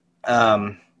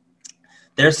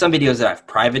there's some videos that I've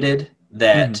privated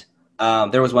that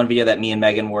there was one video that me and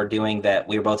Megan were doing that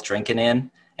we were both drinking in,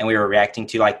 and we were reacting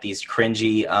to like these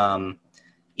cringy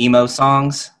emo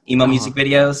music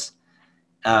videos,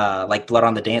 like Blood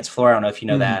on the Dance Floor. I don't know if you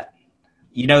know that.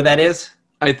 You know what that is?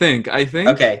 I think.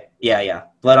 Okay. Yeah.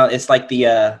 Blood on. It's like you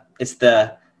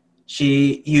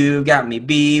got me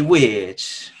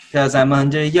bewitched because I'm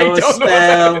under your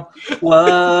spell.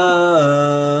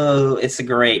 Whoa! It's a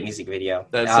great music video.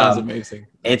 That sounds amazing.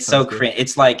 It's so cringe.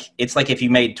 It's like if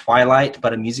you made Twilight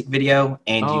but a music video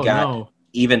and you got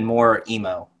even more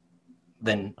emo.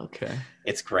 Then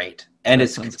it's great and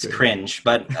it's cringe.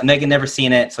 But Megan never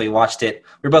seen it, so we watched it.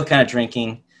 We were both kind of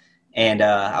drinking, and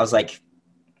I was like,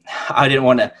 I didn't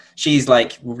want to. She's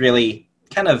like really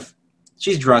kind of.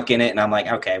 She's drunk in it, and I'm like,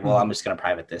 okay, well, I'm just gonna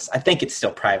private this. I think it's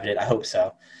still privated. I hope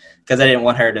so, because I didn't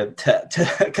want her to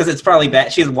because it's probably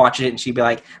bad. She'd watch it and she'd be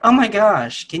like, oh my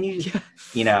gosh, can you,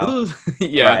 Right. No,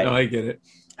 I get it.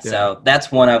 Yeah. So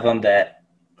that's one of them that,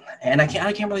 and I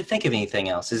can't really think of anything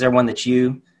else. Is there one that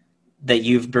you've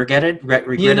regretted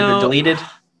or deleted?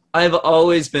 I've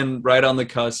always been right on the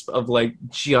cusp of like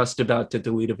just about to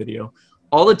delete a video.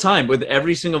 All the time with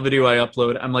every single video I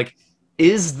upload, I'm like,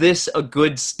 is this a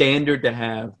good standard to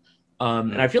have?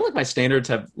 And I feel like my standards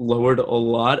have lowered a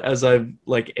lot as I've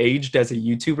like aged as a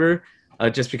YouTuber,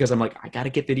 just because I'm like, I got to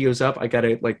get videos up. I got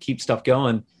to like keep stuff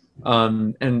going.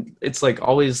 And it's like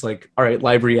always like, all right,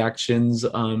 live reactions.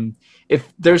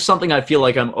 If there's something I feel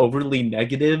like I'm overly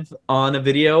negative on a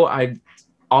video, I'm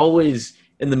always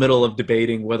in the middle of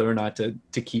debating whether or not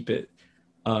to keep it.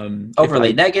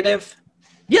 Overly negative?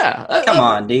 Yeah. Come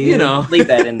on, dude. Leave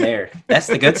that in there. That's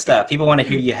the good stuff. People want to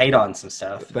hear you hate on some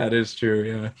stuff. That is true,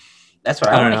 yeah. That's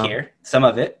what I want to hear. Some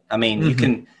of it. I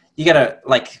mean, you gotta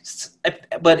like,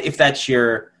 but if that's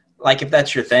your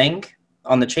thing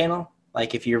on the channel,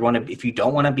 like if you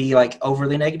don't want to be like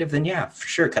overly negative, then yeah, for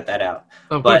sure, cut that out.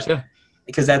 Of course, yeah.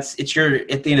 Because at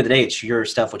the end of the day, it's your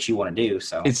stuff, what you want to do.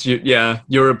 So it's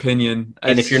your opinion.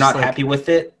 And if you're not happy with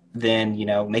it, then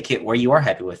make it where you are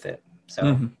happy with it.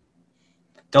 So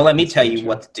don't let me tell you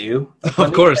what to do.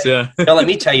 Of course, yeah. Don't let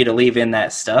me tell you to leave in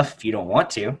that stuff if you don't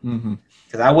want to.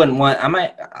 Because I wouldn't want. I'm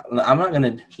not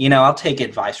gonna. I'll take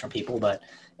advice from people, but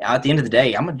at the end of the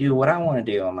day, I'm gonna do what I want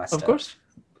to do on my stuff. Of course.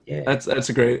 Yeah. That's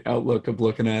a great outlook of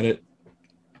looking at it.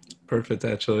 Perfect,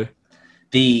 actually.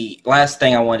 The last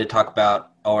thing I wanted to talk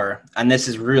about, and this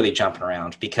is really jumping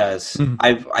around because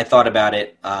I thought about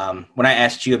it when I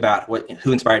asked you about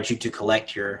who inspired you to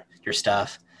collect your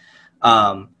stuff.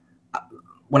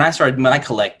 When I started my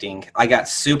collecting, I got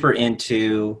super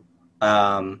into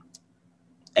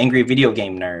Angry Video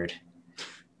Game Nerd.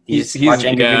 Watch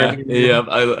Angry Video Game Nerd? Yeah,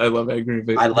 I love Angry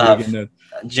Video Game Nerd.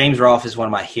 James Rolfe is one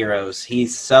of my heroes.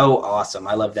 He's so awesome.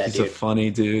 I love that dude. He's a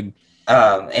funny dude.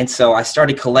 And so I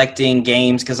started collecting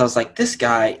games because I was like, this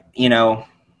guy,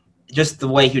 just the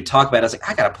way he would talk about it, I was like,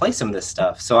 I got to play some of this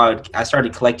stuff. So I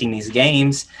started collecting these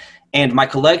games, and my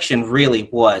collection really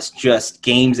was just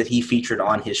games that he featured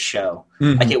on his show.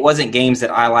 Like, it wasn't games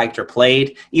that I liked or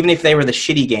played, even if they were the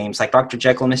shitty games, like Dr.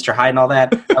 Jekyll and Mr. Hyde and all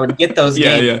that. I would get those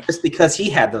games just because he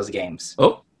had those games.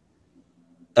 Oh,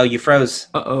 you froze.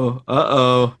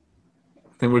 I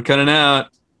think we're cutting out.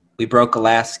 We broke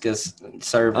Alaska's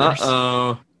servers.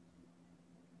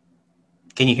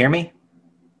 Can you hear me?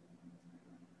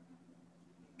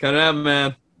 Cut it out,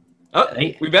 man. Oh,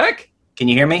 we back? Can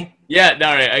you hear me? Yeah,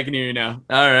 all right. I can hear you now.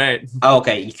 All right. Oh,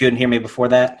 okay. You couldn't hear me before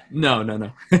that?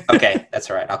 No. Okay, that's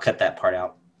all right. I'll cut that part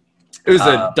out. It was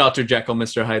the Dr. Jekyll,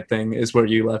 Mr. Hyde thing is where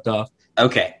you left off.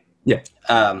 Okay. Yeah.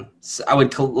 So I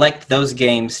would collect those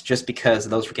games just because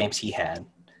those were games he had.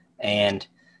 And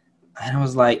I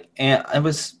was like,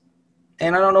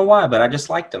 and I don't know why, but I just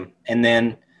liked them. And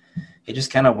then it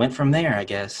just kind of went from there, I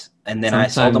guess. And then I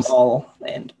sold them all,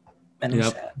 and it was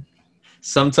sad.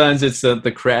 Sometimes it's the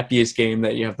crappiest game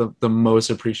that you have the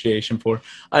most appreciation for.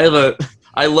 I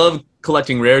love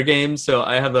collecting rare games, so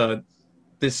I have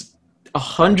this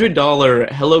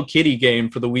 $100 Hello Kitty game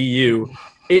for the Wii U.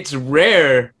 it's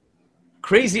rare,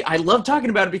 crazy. I love talking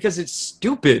about it because it's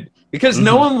stupid. Because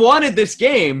no one wanted this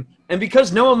game, and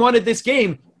because no one wanted this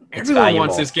game, everyone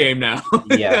wants this game now.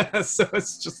 Yeah. So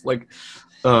it's just like,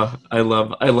 I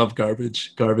love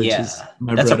garbage. Garbage is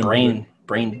my that's a bread and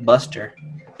brain buster.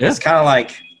 Yeah. It's kind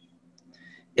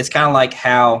of like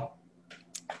how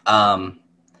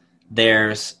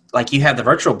there's like you have the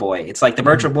Virtual Boy. It's like the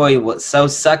Virtual Boy was so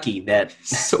sucky that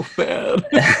so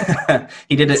bad.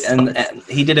 he did it, and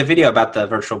he did a video about the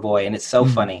Virtual Boy, and it's so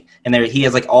funny. And he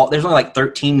has like there's only like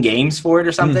 13 games for it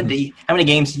or something. How many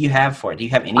games do you have for it? Do you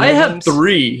have any? I have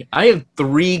 3. I have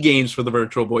 3 games for the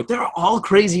Virtual Boy. They're all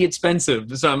crazy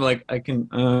expensive, so I'm like, I can.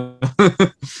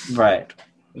 Right.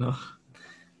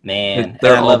 Man,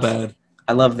 they're all bad.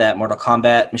 I love that Mortal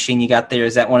Kombat machine you got there.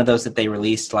 Is that one of those that they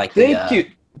released? Like, thank you.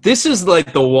 This is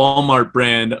like the Walmart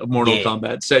brand of Mortal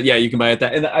Kombat. So yeah, you can buy it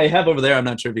that. And I have over there, I'm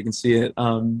not sure if you can see it.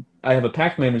 I have a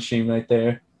Pac-Man machine right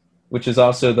there, which is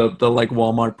also the like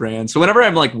Walmart brand. So whenever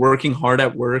I'm like working hard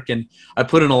at work and I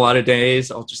put in a lot of days,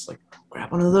 I'll just like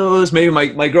grab one of those. Maybe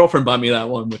my girlfriend bought me that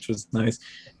one, which was nice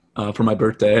for my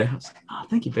birthday. I was like, oh,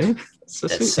 thank you, babe.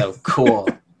 That's so cool.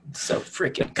 So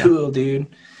freaking cool, dude.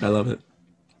 I love it.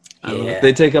 I love it.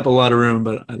 They take up a lot of room,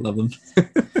 but I love them.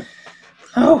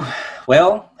 Oh,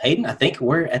 well, Hayden, I think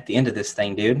we're at the end of this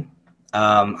thing, dude.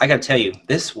 I got to tell you,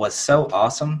 this was so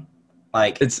awesome.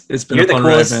 Like, it's been a fun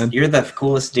ride, man. You're the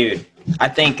coolest dude. I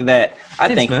think that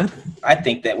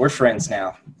we're friends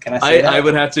now. Can I say that? I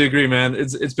would have to agree, man.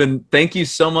 It's been. Thank you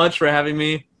so much for having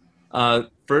me.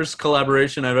 First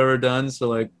collaboration I've ever done. So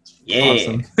like,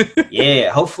 awesome.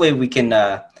 Yeah. Hopefully we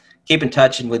can keep in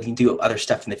touch and we can do other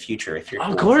stuff in the future if you're.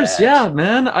 Of course, yeah,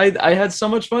 man. I had so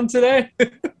much fun today.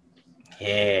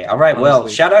 Yeah. All right. Honestly. Well,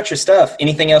 shout out your stuff.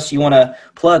 Anything else you want to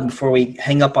plug before we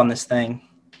hang up on this thing?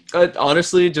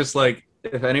 Honestly, just like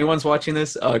if anyone's watching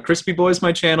this, Crispy Boy's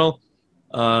my channel.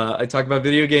 I talk about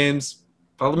video games.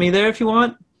 Follow me there if you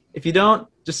want. If you don't,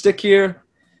 just stick here.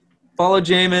 Follow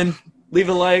Jamin. Leave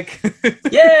a like.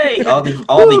 Yay! All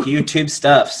the YouTube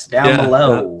stuffs down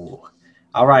below.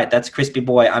 All right. That's Crispy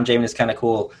Boy. I'm Jamin. It's kind of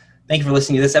cool. Thank you for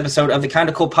listening to this episode of the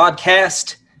KindaCool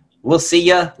podcast. We'll see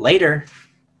ya later.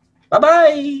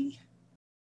 Bye-bye.